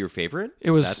show be your favorite.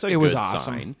 It was That's a it was good awesome.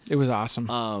 sign. It was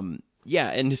awesome. Yeah,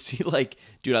 and to see, like,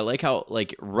 dude, I like how,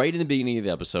 like, right in the beginning of the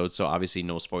episode, so obviously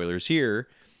no spoilers here,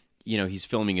 you know, he's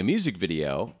filming a music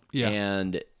video,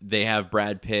 and they have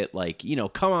Brad Pitt, like, you know,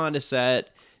 come on to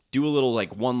set, do a little,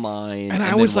 like, one line, and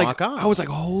I then was walk like, on. I was like,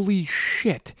 holy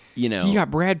shit! You know, he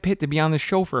got Brad Pitt to be on the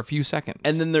show for a few seconds,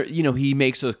 and then there, you know, he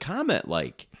makes a comment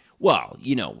like, well,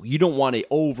 you know, you don't want to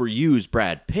overuse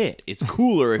Brad Pitt. It's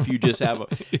cooler if you just have a...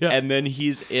 And then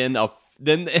he's in a...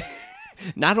 Then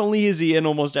not only is he in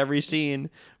almost every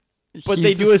scene, but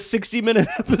they do a 60-minute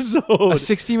episode. A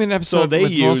 60-minute episode so they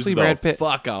with use mostly the Brad Pitt.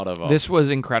 fuck out of him. This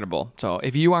was incredible. So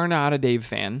if you are not a Dave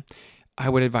fan, I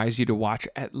would advise you to watch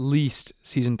at least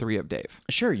season 3 of Dave.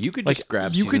 Sure, you could just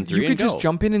grab you season could 3 you and could go. just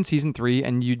jump in season 3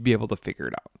 and you'd be able to figure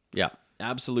it out. Yeah,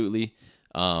 absolutely.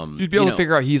 You'd be able to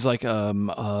figure out he's like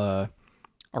a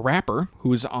rapper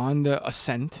who's on the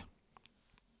ascent,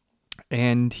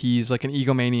 and he's like an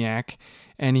egomaniac,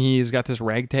 and he's got this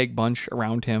ragtag bunch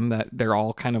around him that they're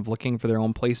all kind of looking for their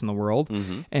own place in the world,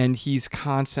 and he's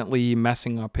constantly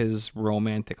messing up his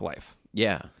romantic life.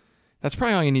 Yeah. That's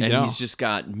probably all you need to know. And he's just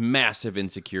got massive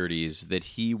insecurities that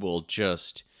he will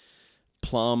just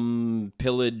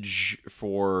pillage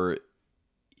for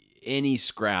any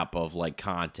scrap of, like,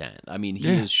 content. I mean, he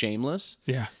is shameless.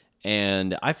 Yeah.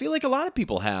 And I feel like a lot of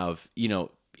people have, you know,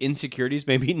 insecurities,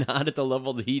 maybe not at the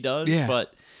level that he does,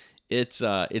 but it's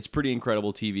pretty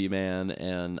incredible TV, man.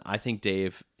 And I think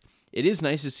Dave, it is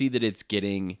nice to see that it's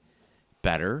getting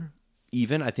better.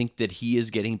 Even I think that he is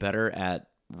getting better at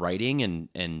writing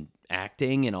and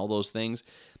acting and all those things.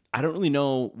 I don't really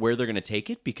know where they're going to take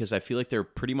it because I feel like they're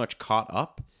pretty much caught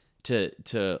up to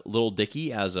Little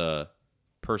Dicky as a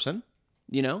person,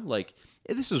 you know, like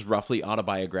this is roughly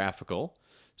autobiographical.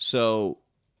 So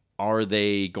are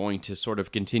they going to sort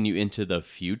of continue into the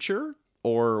future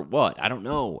or what? I don't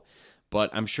know, but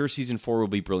I'm sure season 4 will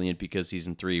be brilliant because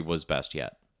season 3 was best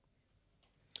yet.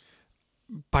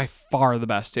 by far the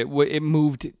best. It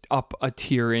moved up a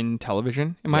tier in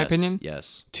television, in my opinion.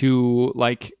 Yes. To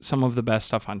like some of the best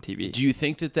stuff on TV. Do you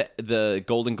think that the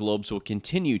Golden Globes will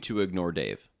continue to ignore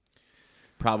Dave?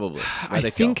 Probably. I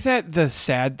think that the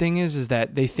sad thing is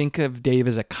that they think of Dave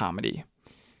as a comedy.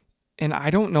 And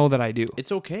I don't know that I do.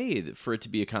 It's okay for it to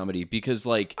be a comedy because,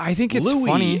 like, I think it's Louis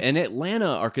funny. and Atlanta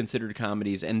are considered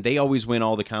comedies, and they always win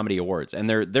all the comedy awards. And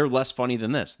they're less funny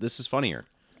than this. This is funnier.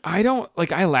 I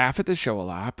laugh at the show a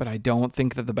lot, but I don't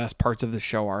think that the best parts of the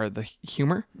show are the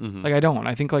humor. Mm-hmm. Like, I don't.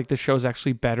 I think, like, the show's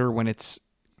actually better when it's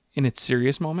in its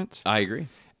serious moments. I agree.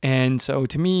 And so,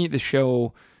 to me, the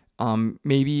show...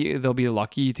 maybe they'll be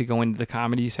lucky to go into the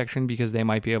comedy section because they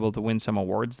might be able to win some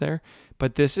awards there.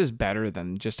 But this is better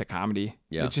than just a comedy.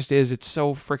 Yeah. It just is. It's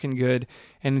so freaking good.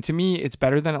 And to me, it's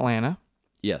better than Atlanta.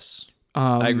 Yes.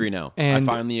 I agree now. and-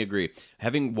 I finally agree.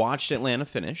 Having watched Atlanta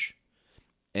finish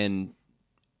and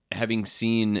having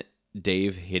seen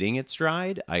Dave hitting its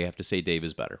stride, I have to say Dave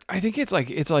is better. I think it's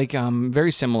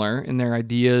very similar in their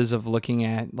ideas of looking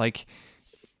at like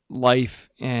life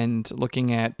and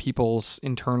looking at people's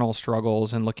internal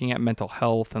struggles and looking at mental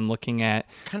health and looking at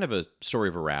Kind of a story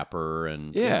of a rapper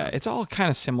and yeah, it's all kind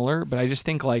of similar, but I just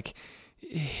think like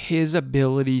his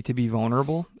ability to be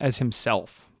vulnerable as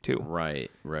himself too. Right.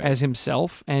 As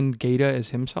himself and Gaeta as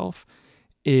himself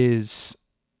is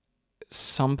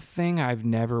something I've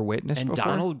never witnessed And before.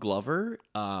 Donald Glover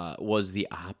was the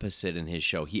opposite in his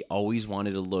show. He always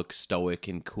wanted to look stoic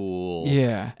and cool.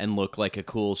 Yeah. And look like a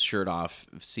cool shirt off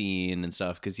scene and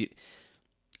stuff. Because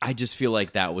I just feel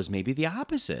like that was maybe the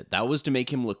opposite. That was to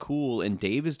make him look cool, and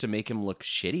Dave is to make him look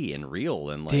shitty and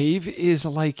real. And like Dave is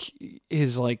like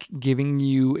giving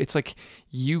you, it's like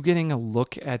you getting a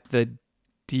look at the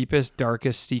deepest,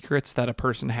 darkest secrets that a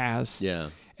person has. yeah.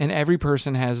 And every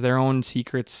person has their own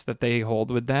secrets that they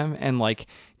hold with them. And like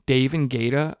Dave and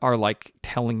Gaeta are like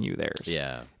telling you theirs.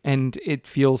 Yeah. And it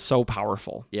feels so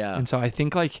powerful. Yeah. And so I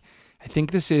think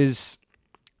this is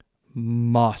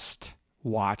must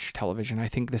watch television. I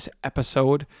think this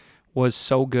episode was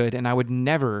so good. And I would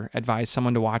never advise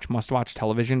someone to watch must watch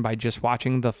television by just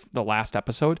watching the last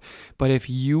episode. But if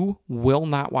you will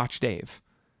not watch Dave,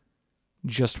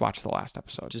 just watch the last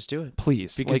episode. Just do it.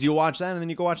 Please. Because you'll watch that and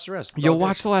then you go watch the rest. It's You'll all good.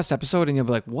 watch the last episode and you'll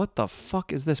be like, what the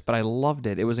fuck is this? But I loved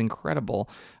it. It was incredible.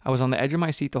 I was on the edge of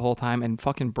my seat the whole time, and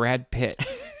fucking Brad Pitt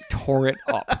tore it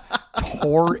up.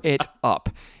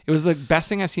 It was the best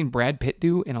thing I've seen Brad Pitt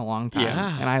do in a long time.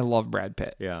 Yeah. And I love Brad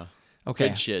Pitt. Yeah. Okay.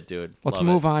 Good shit, dude. Let's Love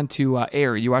move it. on to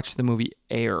Air. You watched the movie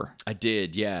Air. I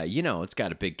did, yeah. You know, it's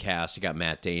got a big cast. You got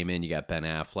Matt Damon, you got Ben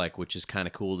Affleck, which is kind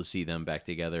of cool to see them back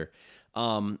together.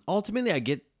 Ultimately, I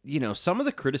get, some of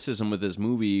the criticism with this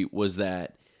movie was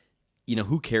that,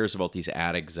 who cares about these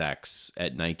ad execs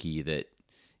at Nike that,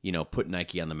 put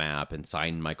Nike on the map and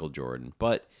signed Michael Jordan.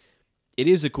 But it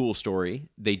is a cool story.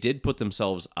 They did put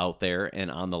themselves out there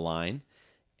and on the line.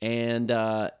 And,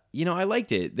 I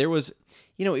liked it. There was,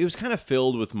 it was kind of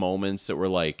filled with moments that were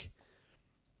like,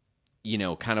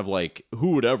 kind of like,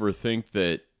 who would ever think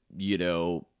that,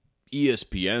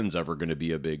 ESPN's ever going to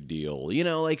be a big deal?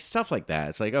 Like stuff like that.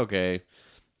 It's like, okay,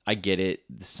 I get it.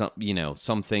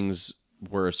 Some things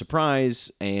were a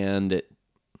surprise, and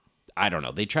I don't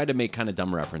know. They tried to make kind of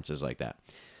dumb references like that.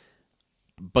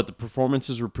 But the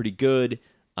performances were pretty good.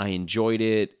 I enjoyed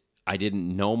it. I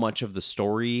didn't know much of the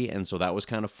story, and so that was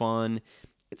kind of fun.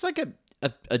 It's like a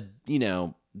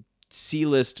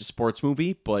C-list sports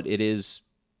movie, but it is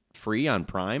free on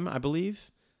Prime, I believe.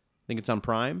 I think it's on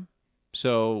Prime.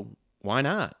 So why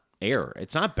not? Air.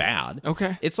 It's not bad.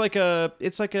 Okay. It's like a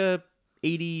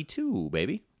 82,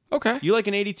 baby. Okay. You like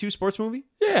an 82 sports movie?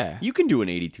 Yeah. You can do an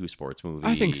 82 sports movie.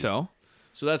 I think so.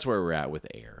 So that's where we're at with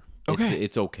Air. Okay.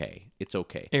 It's okay. It's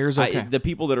okay. Air's okay. The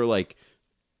people that are like,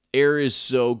 Air is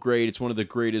so great. It's one of the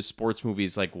greatest sports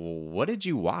movies. Like, well, what did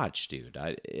you watch, dude?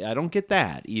 I don't get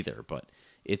that either, but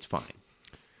it's fine.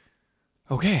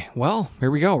 Okay. Well, here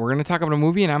we go. We're going to talk about a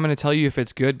movie, and I'm going to tell you if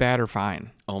it's good, bad, or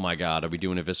fine. Oh my God. Are we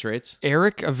doing Eviscerates?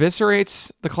 Eric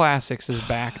Eviscerates the Classics is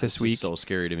back this week. Is so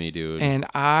scary to me, dude. And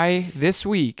I, this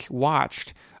week,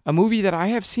 watched a movie that I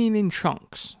have seen in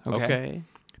chunks. Okay.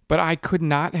 But I could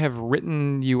not have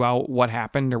written you out what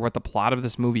happened or what the plot of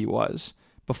this movie was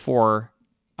before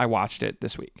I watched it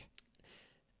this week.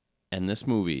 And this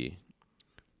movie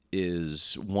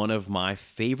is one of my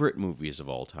favorite movies of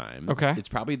all time. Okay. It's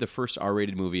probably the first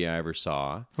R-rated movie I ever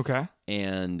saw. Okay.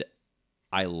 And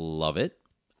I love it.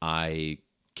 I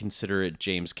consider it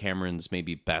James Cameron's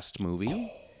maybe best movie.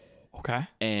 Okay.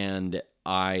 And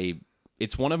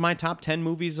it's one of my top 10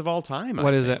 movies of all time.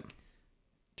 What is it?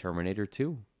 Terminator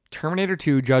 2. Terminator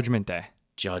 2 Judgment Day.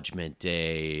 Judgment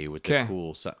Day with Okay. the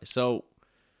cool... So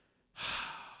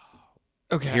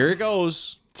Okay. Here it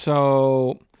goes.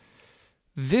 So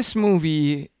this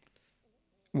movie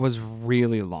was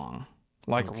really long.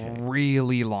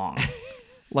 Really long.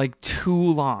 Like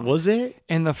too long. Was it?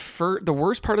 And the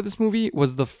worst part of this movie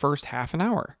was the first half an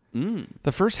hour.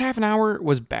 The first half an hour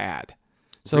was bad.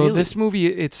 So Really? this movie,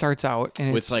 it starts out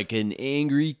and With it's like an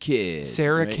angry kid.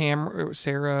 Sarah right?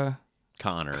 Sarah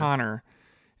Connor.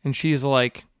 And she's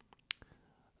like,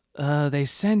 they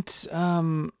sent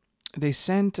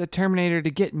a Terminator to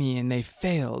get me and they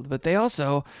failed, but they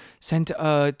also sent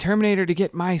a Terminator to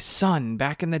get my son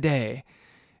back in the day.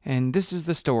 And this is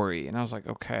the story. And I was like,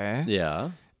 okay.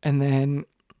 Yeah. And then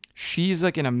she's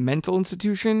like in a mental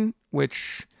institution,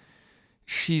 which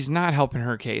she's not helping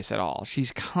her case at all.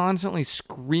 She's constantly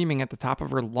screaming at the top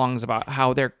of her lungs about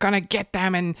how they're going to get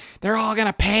them and they're all going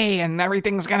to pay and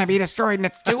everything's going to be destroyed and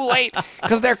it's too late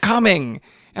because they're coming.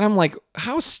 And I'm like,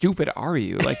 how stupid are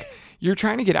you? Like, you're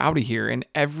trying to get out of here, and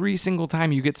every single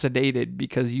time you get sedated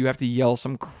because you have to yell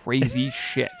some crazy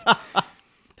shit.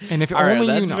 And if All right, only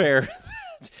that's you know. fair.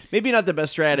 Maybe not the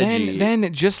best strategy.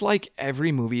 Then just like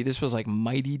every movie, this was like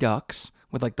Mighty Ducks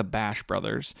with like the Bash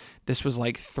Brothers. This was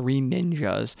like Three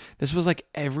Ninjas. This was like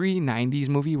every 90s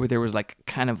movie where there was like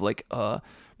kind of like a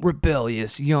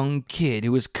rebellious young kid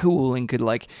who was cool and could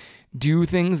like do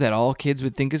things that all kids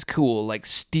would think is cool, like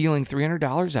stealing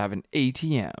 $300 out of an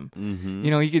ATM. Mm-hmm. You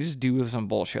know, you could just do some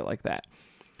bullshit like that.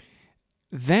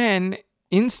 Then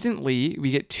instantly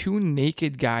we get two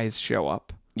naked guys show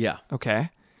up. Yeah. Okay.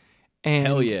 And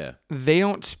Hell yeah. they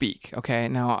don't speak. Okay.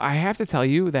 Now, I have to tell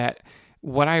you that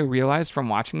what I realized from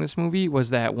watching this movie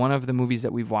was that one of the movies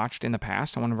that we've watched in the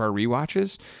past, on one of our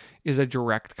rewatches, is a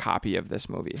direct copy of this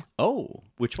movie. Oh,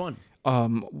 which one?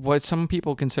 What some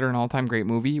people consider an all-time great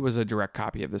movie was a direct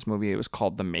copy of this movie. It was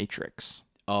called The Matrix.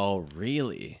 Oh,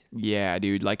 really? Yeah,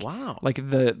 dude. Like, wow. I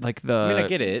mean, I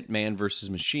get it. Man versus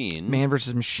machine. Man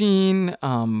versus machine.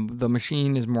 The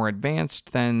machine is more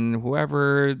advanced than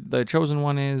whoever the chosen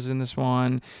one is in this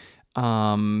one.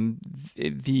 And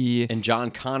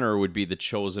John Connor would be the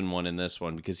chosen one in this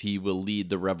one because he will lead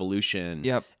the revolution.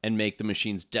 Yep. And make the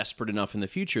machines desperate enough in the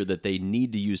future that they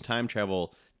need to use time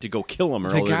travel to go kill them, or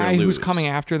the they're guy gonna who's lose. coming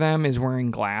after them is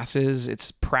wearing glasses. It's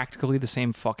practically the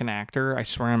same fucking actor. I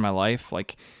swear on my life.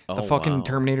 Like the fucking wow.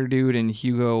 Terminator dude and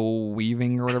Hugo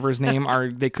Weaving or whatever his name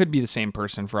they could be the same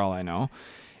person for all I know.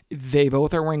 They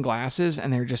both are wearing glasses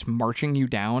and they're just marching you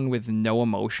down with no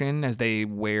emotion as they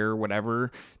wear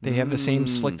whatever. They have the same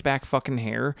slicked back fucking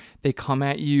hair. They come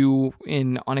at you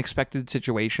in unexpected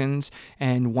situations,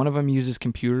 and one of them uses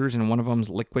computers and one of them's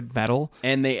liquid metal.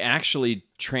 And they actually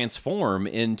transform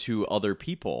into other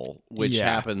people, which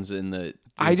happens in the.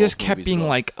 I just kept being well.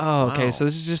 like, oh, okay, Wow. so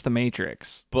this is just the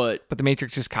Matrix. But the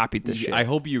Matrix just copied this shit. I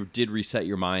hope you did reset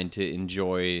your mind to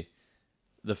enjoy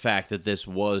the fact that this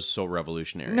was so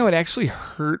revolutionary. No, it actually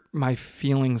hurt my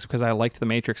feelings because I liked The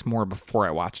Matrix more before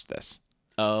I watched this.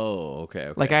 Oh,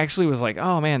 okay. Like, I actually was like,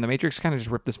 oh, man, The Matrix kind of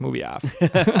just ripped this movie off.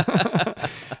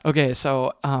 Okay,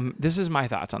 so this is my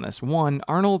thoughts on this. One,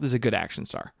 Arnold is a good action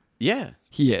star. Yeah.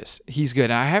 He is. He's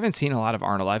good. And I haven't seen a lot of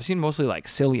Arnold. I've seen mostly, like,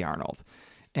 silly Arnold.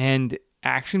 And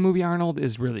action movie Arnold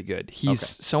is really good. He's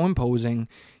so imposing.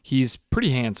 He's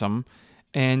pretty handsome.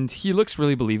 And he looks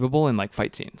really believable in, like,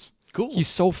 fight scenes. Cool. He's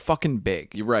so fucking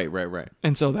big. You're right.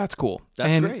 And so that's cool.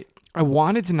 That's and great. I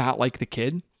wanted to not like the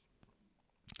kid.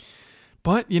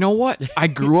 But you know what? I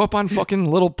grew up on fucking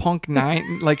little punk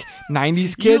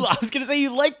 90s kids. I was going to say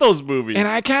you like those movies. And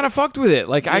I kind of fucked with it.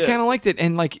 Like, I kind of liked it.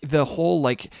 And like the whole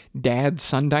like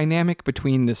dad-son dynamic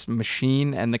between this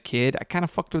machine and the kid, I kind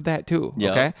of fucked with that too.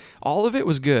 Yeah. Okay. All of it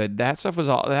was good. That stuff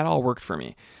all worked for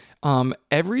me.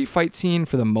 Every fight scene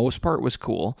for the most part was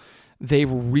cool. They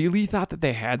really thought that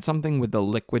they had something with the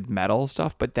liquid metal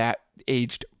stuff, but that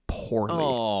aged poorly.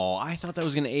 Oh, I thought that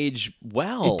was going to age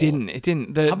well. It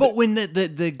didn't. How about when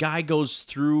the guy goes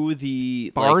through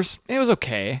the bars? It was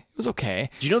okay.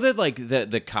 Do you know that like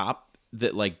the cop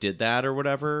that like did that or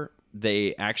whatever,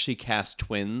 they actually cast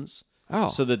twins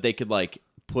so that they could like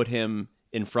put him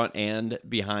in front and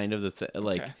behind of the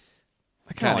Okay.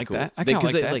 I kind of like cool. that. I kind of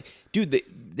like that. Like, dude,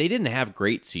 they didn't have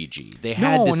great CG. They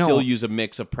had to still use a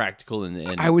mix of practical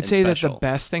and I would say special. that the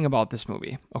best thing about this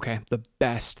movie,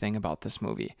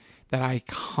 that I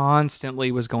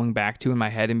constantly was going back to in my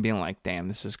head and being like, damn,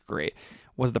 this is great,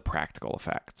 was the practical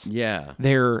effects. Yeah.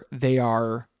 They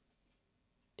are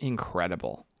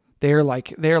incredible. They're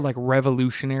like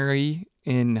revolutionary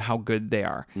in how good they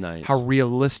are. Nice. How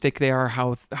realistic they are,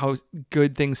 how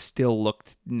good things still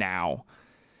looked now.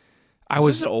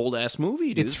 This is an old ass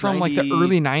movie, dude. It's from like the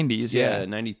early 90s. Yeah.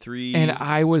 93. And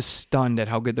I was stunned at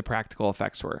how good the practical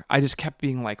effects were. I just kept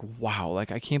being like, wow,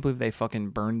 like I can't believe they fucking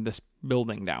burned this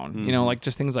building down. You know, like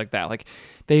just things like that. Like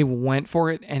they went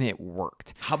for it and it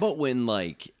worked. How about when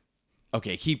like,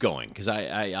 okay, keep going, because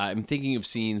I'm thinking of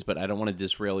scenes, but I don't want to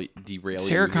derail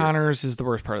Sarah you here. Connors is the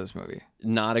worst part of this movie.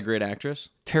 Not a great actress.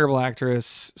 Terrible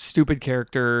actress, stupid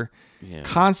character. Yeah.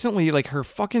 Constantly, like her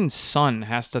fucking son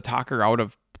has to talk her out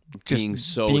of just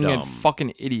being dumb. a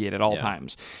fucking idiot at all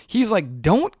times. He's like,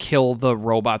 don't kill the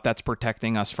robot that's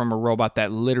protecting us from a robot that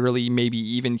literally maybe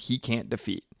even he can't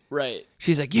defeat. Right.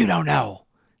 She's like, you don't know.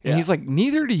 And he's like,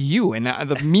 neither do you. And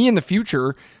me in the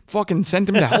future fucking sent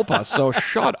him to help us. So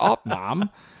shut up, Mom.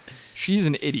 She's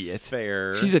an idiot.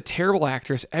 Fair. She's a terrible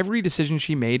actress. Every decision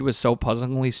she made was so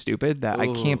puzzlingly stupid that I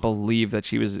can't believe that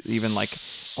she was even like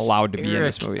allowed to be in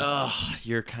this movie.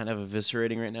 You're kind of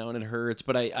eviscerating right now and it hurts,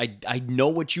 but I know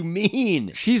what you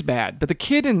mean. She's bad, but the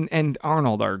kid and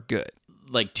Arnold are good.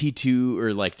 Like T2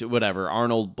 or like whatever,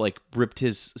 Arnold like ripped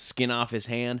his skin off his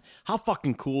hand. How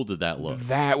fucking cool did that look?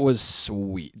 That was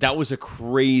sweet. That was a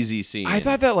crazy scene. I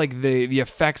thought that like the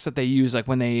effects that they used, like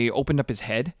when they opened up his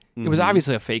head, it was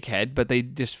obviously a fake head, but they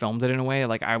just filmed it in a way.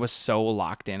 Like I was so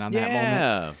locked in on that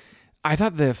moment. I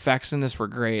thought the effects in this were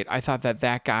great. I thought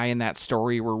that guy in that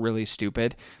story were really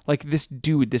stupid. Like this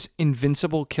dude, this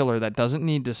invincible killer that doesn't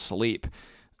need to sleep,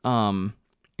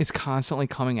 is constantly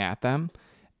coming at them.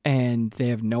 And they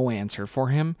have no answer for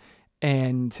him.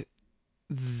 And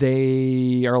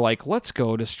they are like, let's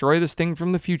go destroy this thing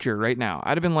from the future right now.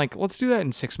 I'd have been like, let's do that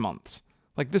in 6 months.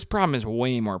 Like, this problem is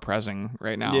way more pressing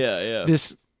right now. Yeah.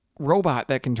 This robot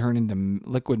that can turn into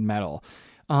liquid metal.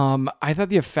 I thought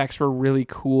the effects were really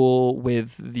cool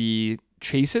with the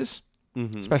chases.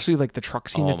 Especially like the truck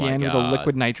scene at the end with the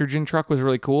liquid nitrogen truck was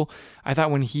really cool. I thought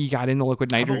when he got in the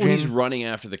liquid nitrogen, when he's running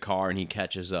after the car and he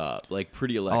catches up, like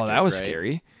pretty electric. Oh, that was right?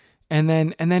 scary. And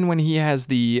then when he has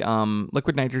the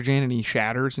liquid nitrogen and he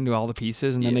shatters into all the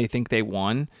pieces, and then they think they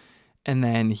won, and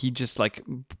then he just like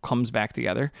comes back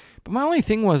together. But my only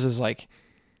thing is like,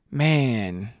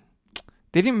 man,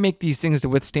 they didn't make these things to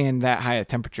withstand that high of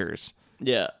temperatures.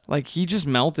 Yeah, like he just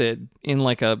melted in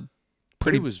like a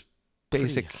pretty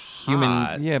basic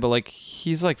human. Yeah, but like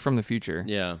he's like from the future.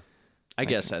 Yeah, I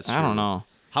guess that's true. I don't know.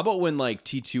 How about when like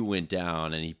T2 went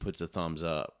down and he puts a thumbs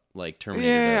up, like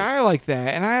Terminator does? I like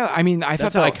that. And I mean, I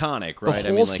that's thought iconic, right?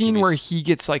 The whole scene where he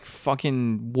gets like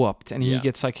fucking whooped and he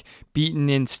gets like beaten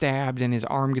and stabbed and his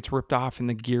arm gets ripped off in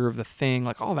the gear of the thing,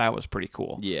 like all that was pretty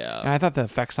cool. Yeah. And I thought the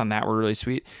effects on that were really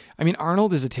sweet. I mean,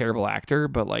 Arnold is a terrible actor,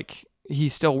 but like he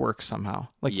still works somehow.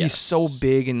 Like he's so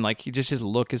big and like his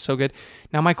look is so good.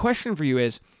 Now my question for you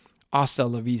is, Hasta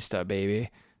la vista, baby.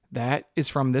 That is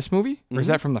from this movie, or is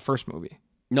that from the first movie?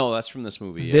 No, that's from this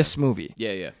movie. Yeah. This movie.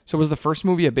 Yeah. So was the first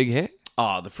movie a big hit?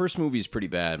 Oh, the first movie is pretty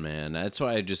bad, man. That's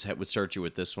why I just would start you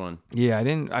with this one. Yeah, I've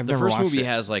never watched it. The first movie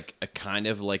has like a kind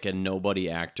of like a nobody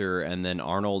actor, and then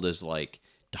Arnold is like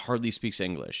hardly speaks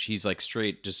English. He's like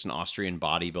straight just an Austrian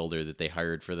bodybuilder that they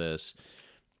hired for this.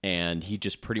 And he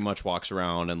just pretty much walks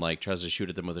around and like tries to shoot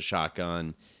at them with a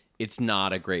shotgun. It's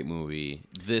not a great movie.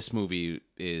 This movie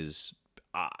is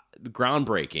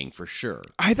groundbreaking for sure.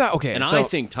 I thought I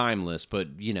think timeless,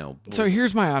 but you know. So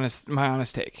here's my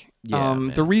honest take.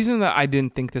 The reason that I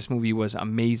didn't think this movie was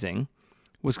amazing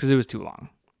was because it was too long.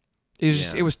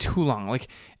 It was too long. Like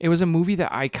it was a movie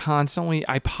that I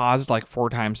paused like 4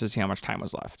 times to see how much time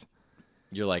was left.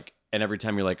 You're like. And every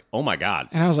time you're like, oh my God.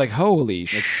 And I was like, holy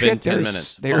shit. It's been 10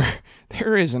 minutes.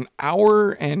 There is an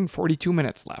hour and 42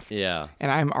 minutes left. Yeah. And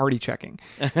I'm already checking.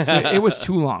 So it was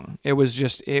too long. It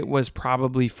was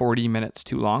probably 40 minutes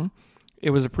too long.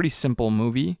 It was a pretty simple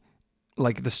movie.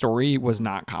 Like the story was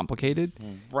not complicated.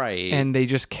 Right. And they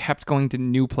just kept going to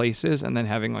new places and then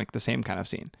having like the same kind of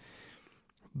scene.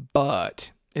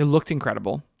 But it looked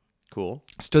incredible. Cool.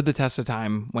 Stood the test of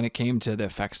time when it came to the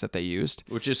effects that they used.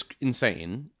 Which is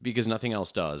insane because nothing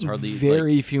else does. Hardly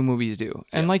very few movies do.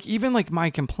 And like even like my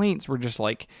complaints were just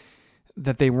like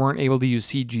that they weren't able to use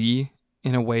CG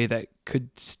in a way that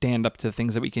could stand up to the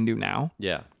things that we can do now.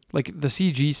 Yeah. Like the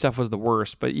CG stuff was the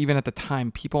worst, but even at the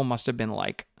time people must have been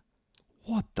like,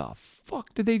 what the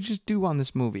fuck did they just do on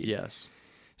this movie? Yes.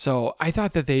 So I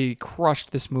thought that they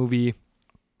crushed this movie.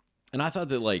 And I thought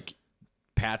that like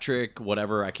Patrick,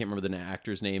 whatever, I can't remember the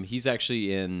actor's name. He's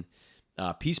actually in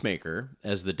Peacemaker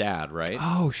as the dad, right?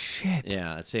 Oh, shit.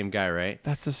 Yeah, that same guy, right?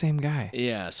 That's the same guy.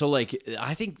 Yeah, so like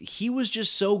I think he was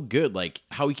just so good, like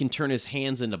how he can turn his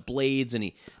hands into blades and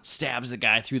he stabs the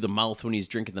guy through the mouth when he's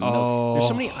drinking the milk. There's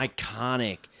so many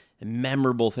iconic and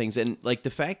memorable things. And like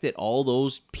the fact that all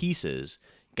those pieces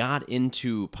got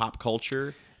into pop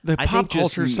culture the I pop think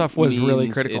just culture stuff was really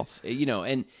means critical. It's,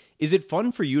 and is it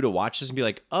fun for you to watch this and be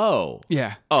like, oh,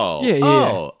 Yeah. oh, Yeah, yeah,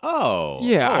 oh, oh,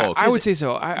 Yeah, oh, I would say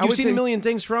so. I you've would seen say a million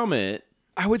things from it.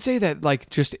 I would say that like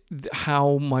just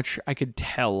how much I could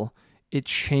tell it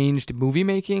changed movie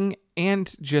making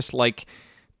and just like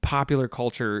popular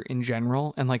culture in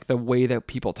general, and like the way that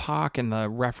people talk and the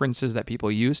references that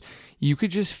people use. You could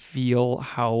just feel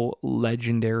how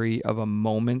legendary of a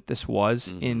moment this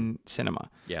was in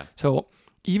cinema. Yeah. So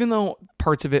even though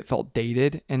parts of it felt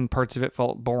dated and parts of it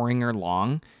felt boring or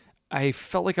long, I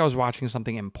felt like I was watching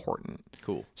something important.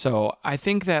 Cool. So I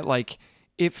think that like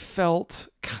it felt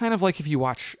kind of like if you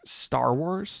watch Star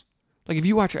Wars, like if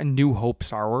you watch A New Hope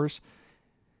Star Wars,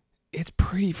 it's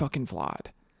pretty fucking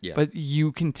flawed. Yeah. But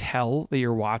you can tell that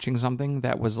you're watching something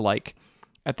that was like,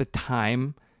 at the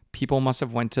time, people must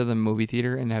have went to the movie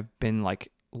theater and have been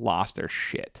like lost their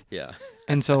shit. Yeah.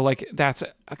 And so like that's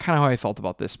kind of how I felt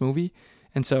about this movie.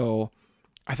 And so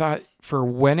I thought for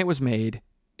when it was made,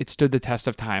 it stood the test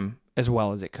of time as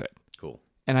well as it could. Cool.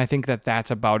 And I think that that's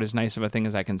about as nice of a thing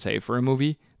as I can say for a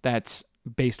movie that's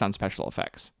based on special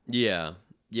effects. Yeah.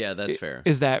 Yeah, that's fair.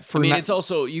 Is that for it's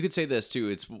also, you could say this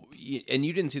too, and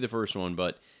you didn't see the first one,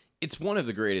 but it's one of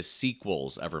the greatest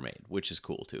sequels ever made, which is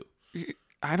cool too.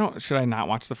 should I not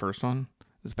watch the first one?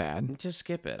 It's bad. Just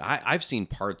skip it. I've seen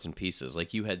parts and pieces.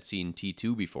 Like you had seen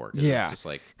T2 before. Yeah. It's just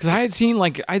like, because I'd seen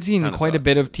quite a sucks.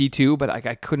 bit of T2, but like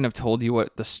I couldn't have told you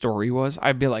what the story was.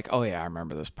 I'd be like, oh yeah, I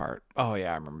remember this part. Oh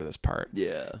yeah, I remember this part.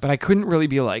 yeah. But I couldn't really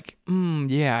be like,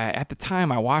 yeah, at the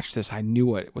time I watched this, I knew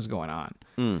what was going on.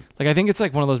 Like, I think it's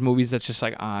like one of those movies that's just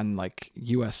like on like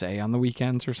USA on the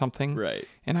weekends or something. Right.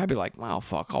 And I'd be like, well,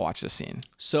 fuck, I'll watch this scene.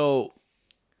 So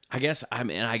I guess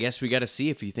we got to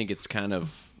see if you think it's kind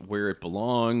of where it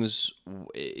belongs.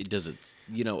 Does it,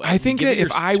 I think that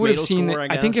if I would have seen score,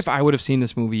 I think if I would have seen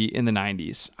this movie in the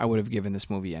 90s, I would have given this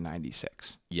movie a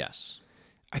 96. Yes.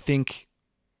 I think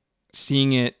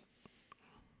seeing it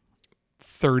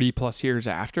 30 plus years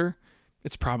after,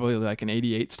 it's probably like an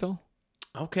 88 still.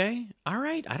 Okay. All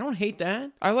right. I don't hate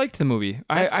that. I liked the movie.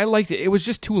 I liked it. It was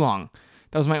just too long.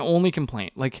 That was my only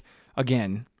complaint. Like,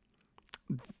 again,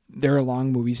 there are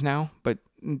long movies now, but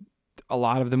a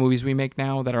lot of the movies we make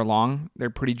now that are long, they're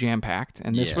pretty jam-packed.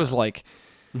 And this was like,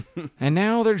 and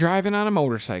now they're driving on a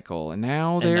motorcycle, and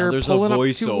now they're pulling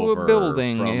up to a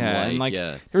building. Yeah, and like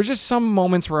there's just some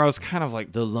moments where I was kind of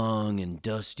like, the long and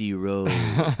dusty road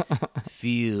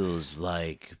feels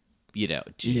like,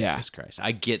 Jesus Christ.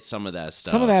 I get some of that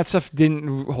stuff. Some of that stuff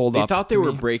didn't hold up. They thought they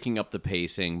were breaking up the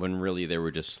pacing when really they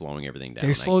were just slowing everything down.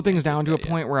 They slowed things down to a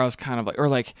point where I was kind of like, or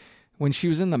like when she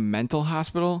was in the mental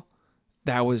hospital,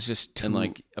 that was just too. And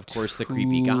like, of course, the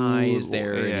creepy guy is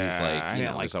there, and he's like, I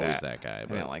didn't like there's always that guy.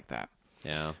 But I didn't like that.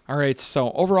 Yeah. All right.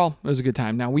 So overall, it was a good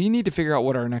time. Now we need to figure out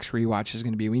what our next rewatch is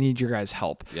going to be. We need your guys'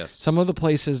 help. Yes. Some of the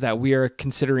places that we are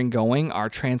considering going are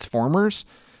Transformers.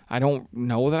 I don't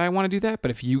know that I want to do that,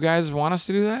 but if you guys want us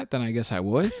to do that, then I guess I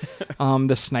would. The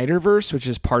Snyderverse, which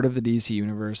is part of the DC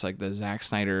universe, like the Zack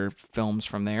Snyder films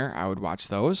from there, I would watch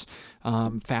those.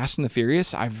 Fast and the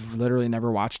Furious, I've literally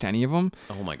never watched any of them.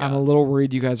 Oh my God. I'm a little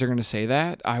worried you guys are going to say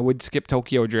that. I would skip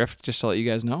Tokyo Drift, just to let you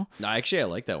guys know. No, actually, I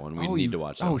like that one. We need to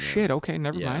watch that one. Oh, shit. Okay,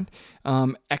 never mind.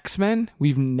 X-Men,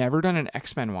 we've never done an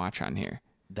X-Men watch on here.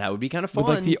 That would be kind of fun.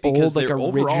 With like the because old, like they're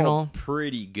original, overall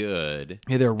pretty good.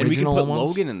 Yeah, the original and we can put ones.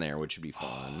 Logan in there, which would be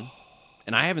fun.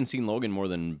 And I haven't seen Logan more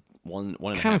than one and a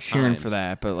half times. Kind of cheering for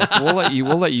that, but like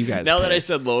we'll let you guys. Now pick. that I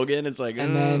said Logan, it's like,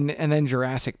 and then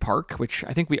Jurassic Park, which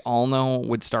I think we all know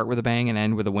would start with a bang and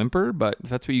end with a whimper. But if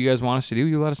that's what you guys want us to do,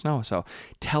 you let us know. So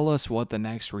tell us what the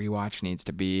next rewatch needs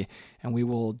to be, and we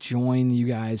will join you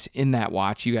guys in that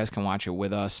watch. You guys can watch it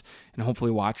with us, and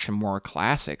hopefully watch some more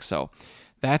classics. So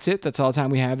that's it. That's all the time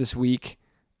we have this week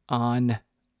on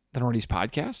the Northeast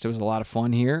Podcast. It was a lot of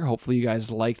fun here. Hopefully you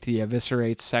guys liked the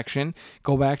Eviscerates section.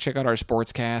 Go back, check out our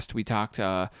Sportscast. We talked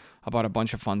about a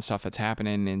bunch of fun stuff that's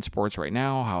happening in sports right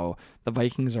now, how the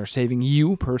Vikings are saving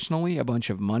you personally a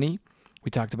bunch of money. We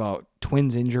talked about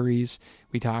Twins injuries.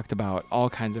 We talked about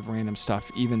all kinds of random stuff,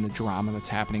 even the drama that's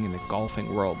happening in the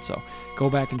golfing world. So go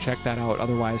back and check that out.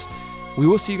 Otherwise, we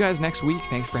will see you guys next week.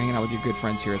 Thanks for hanging out with your good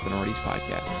friends here at the Northeast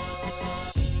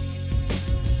Podcast.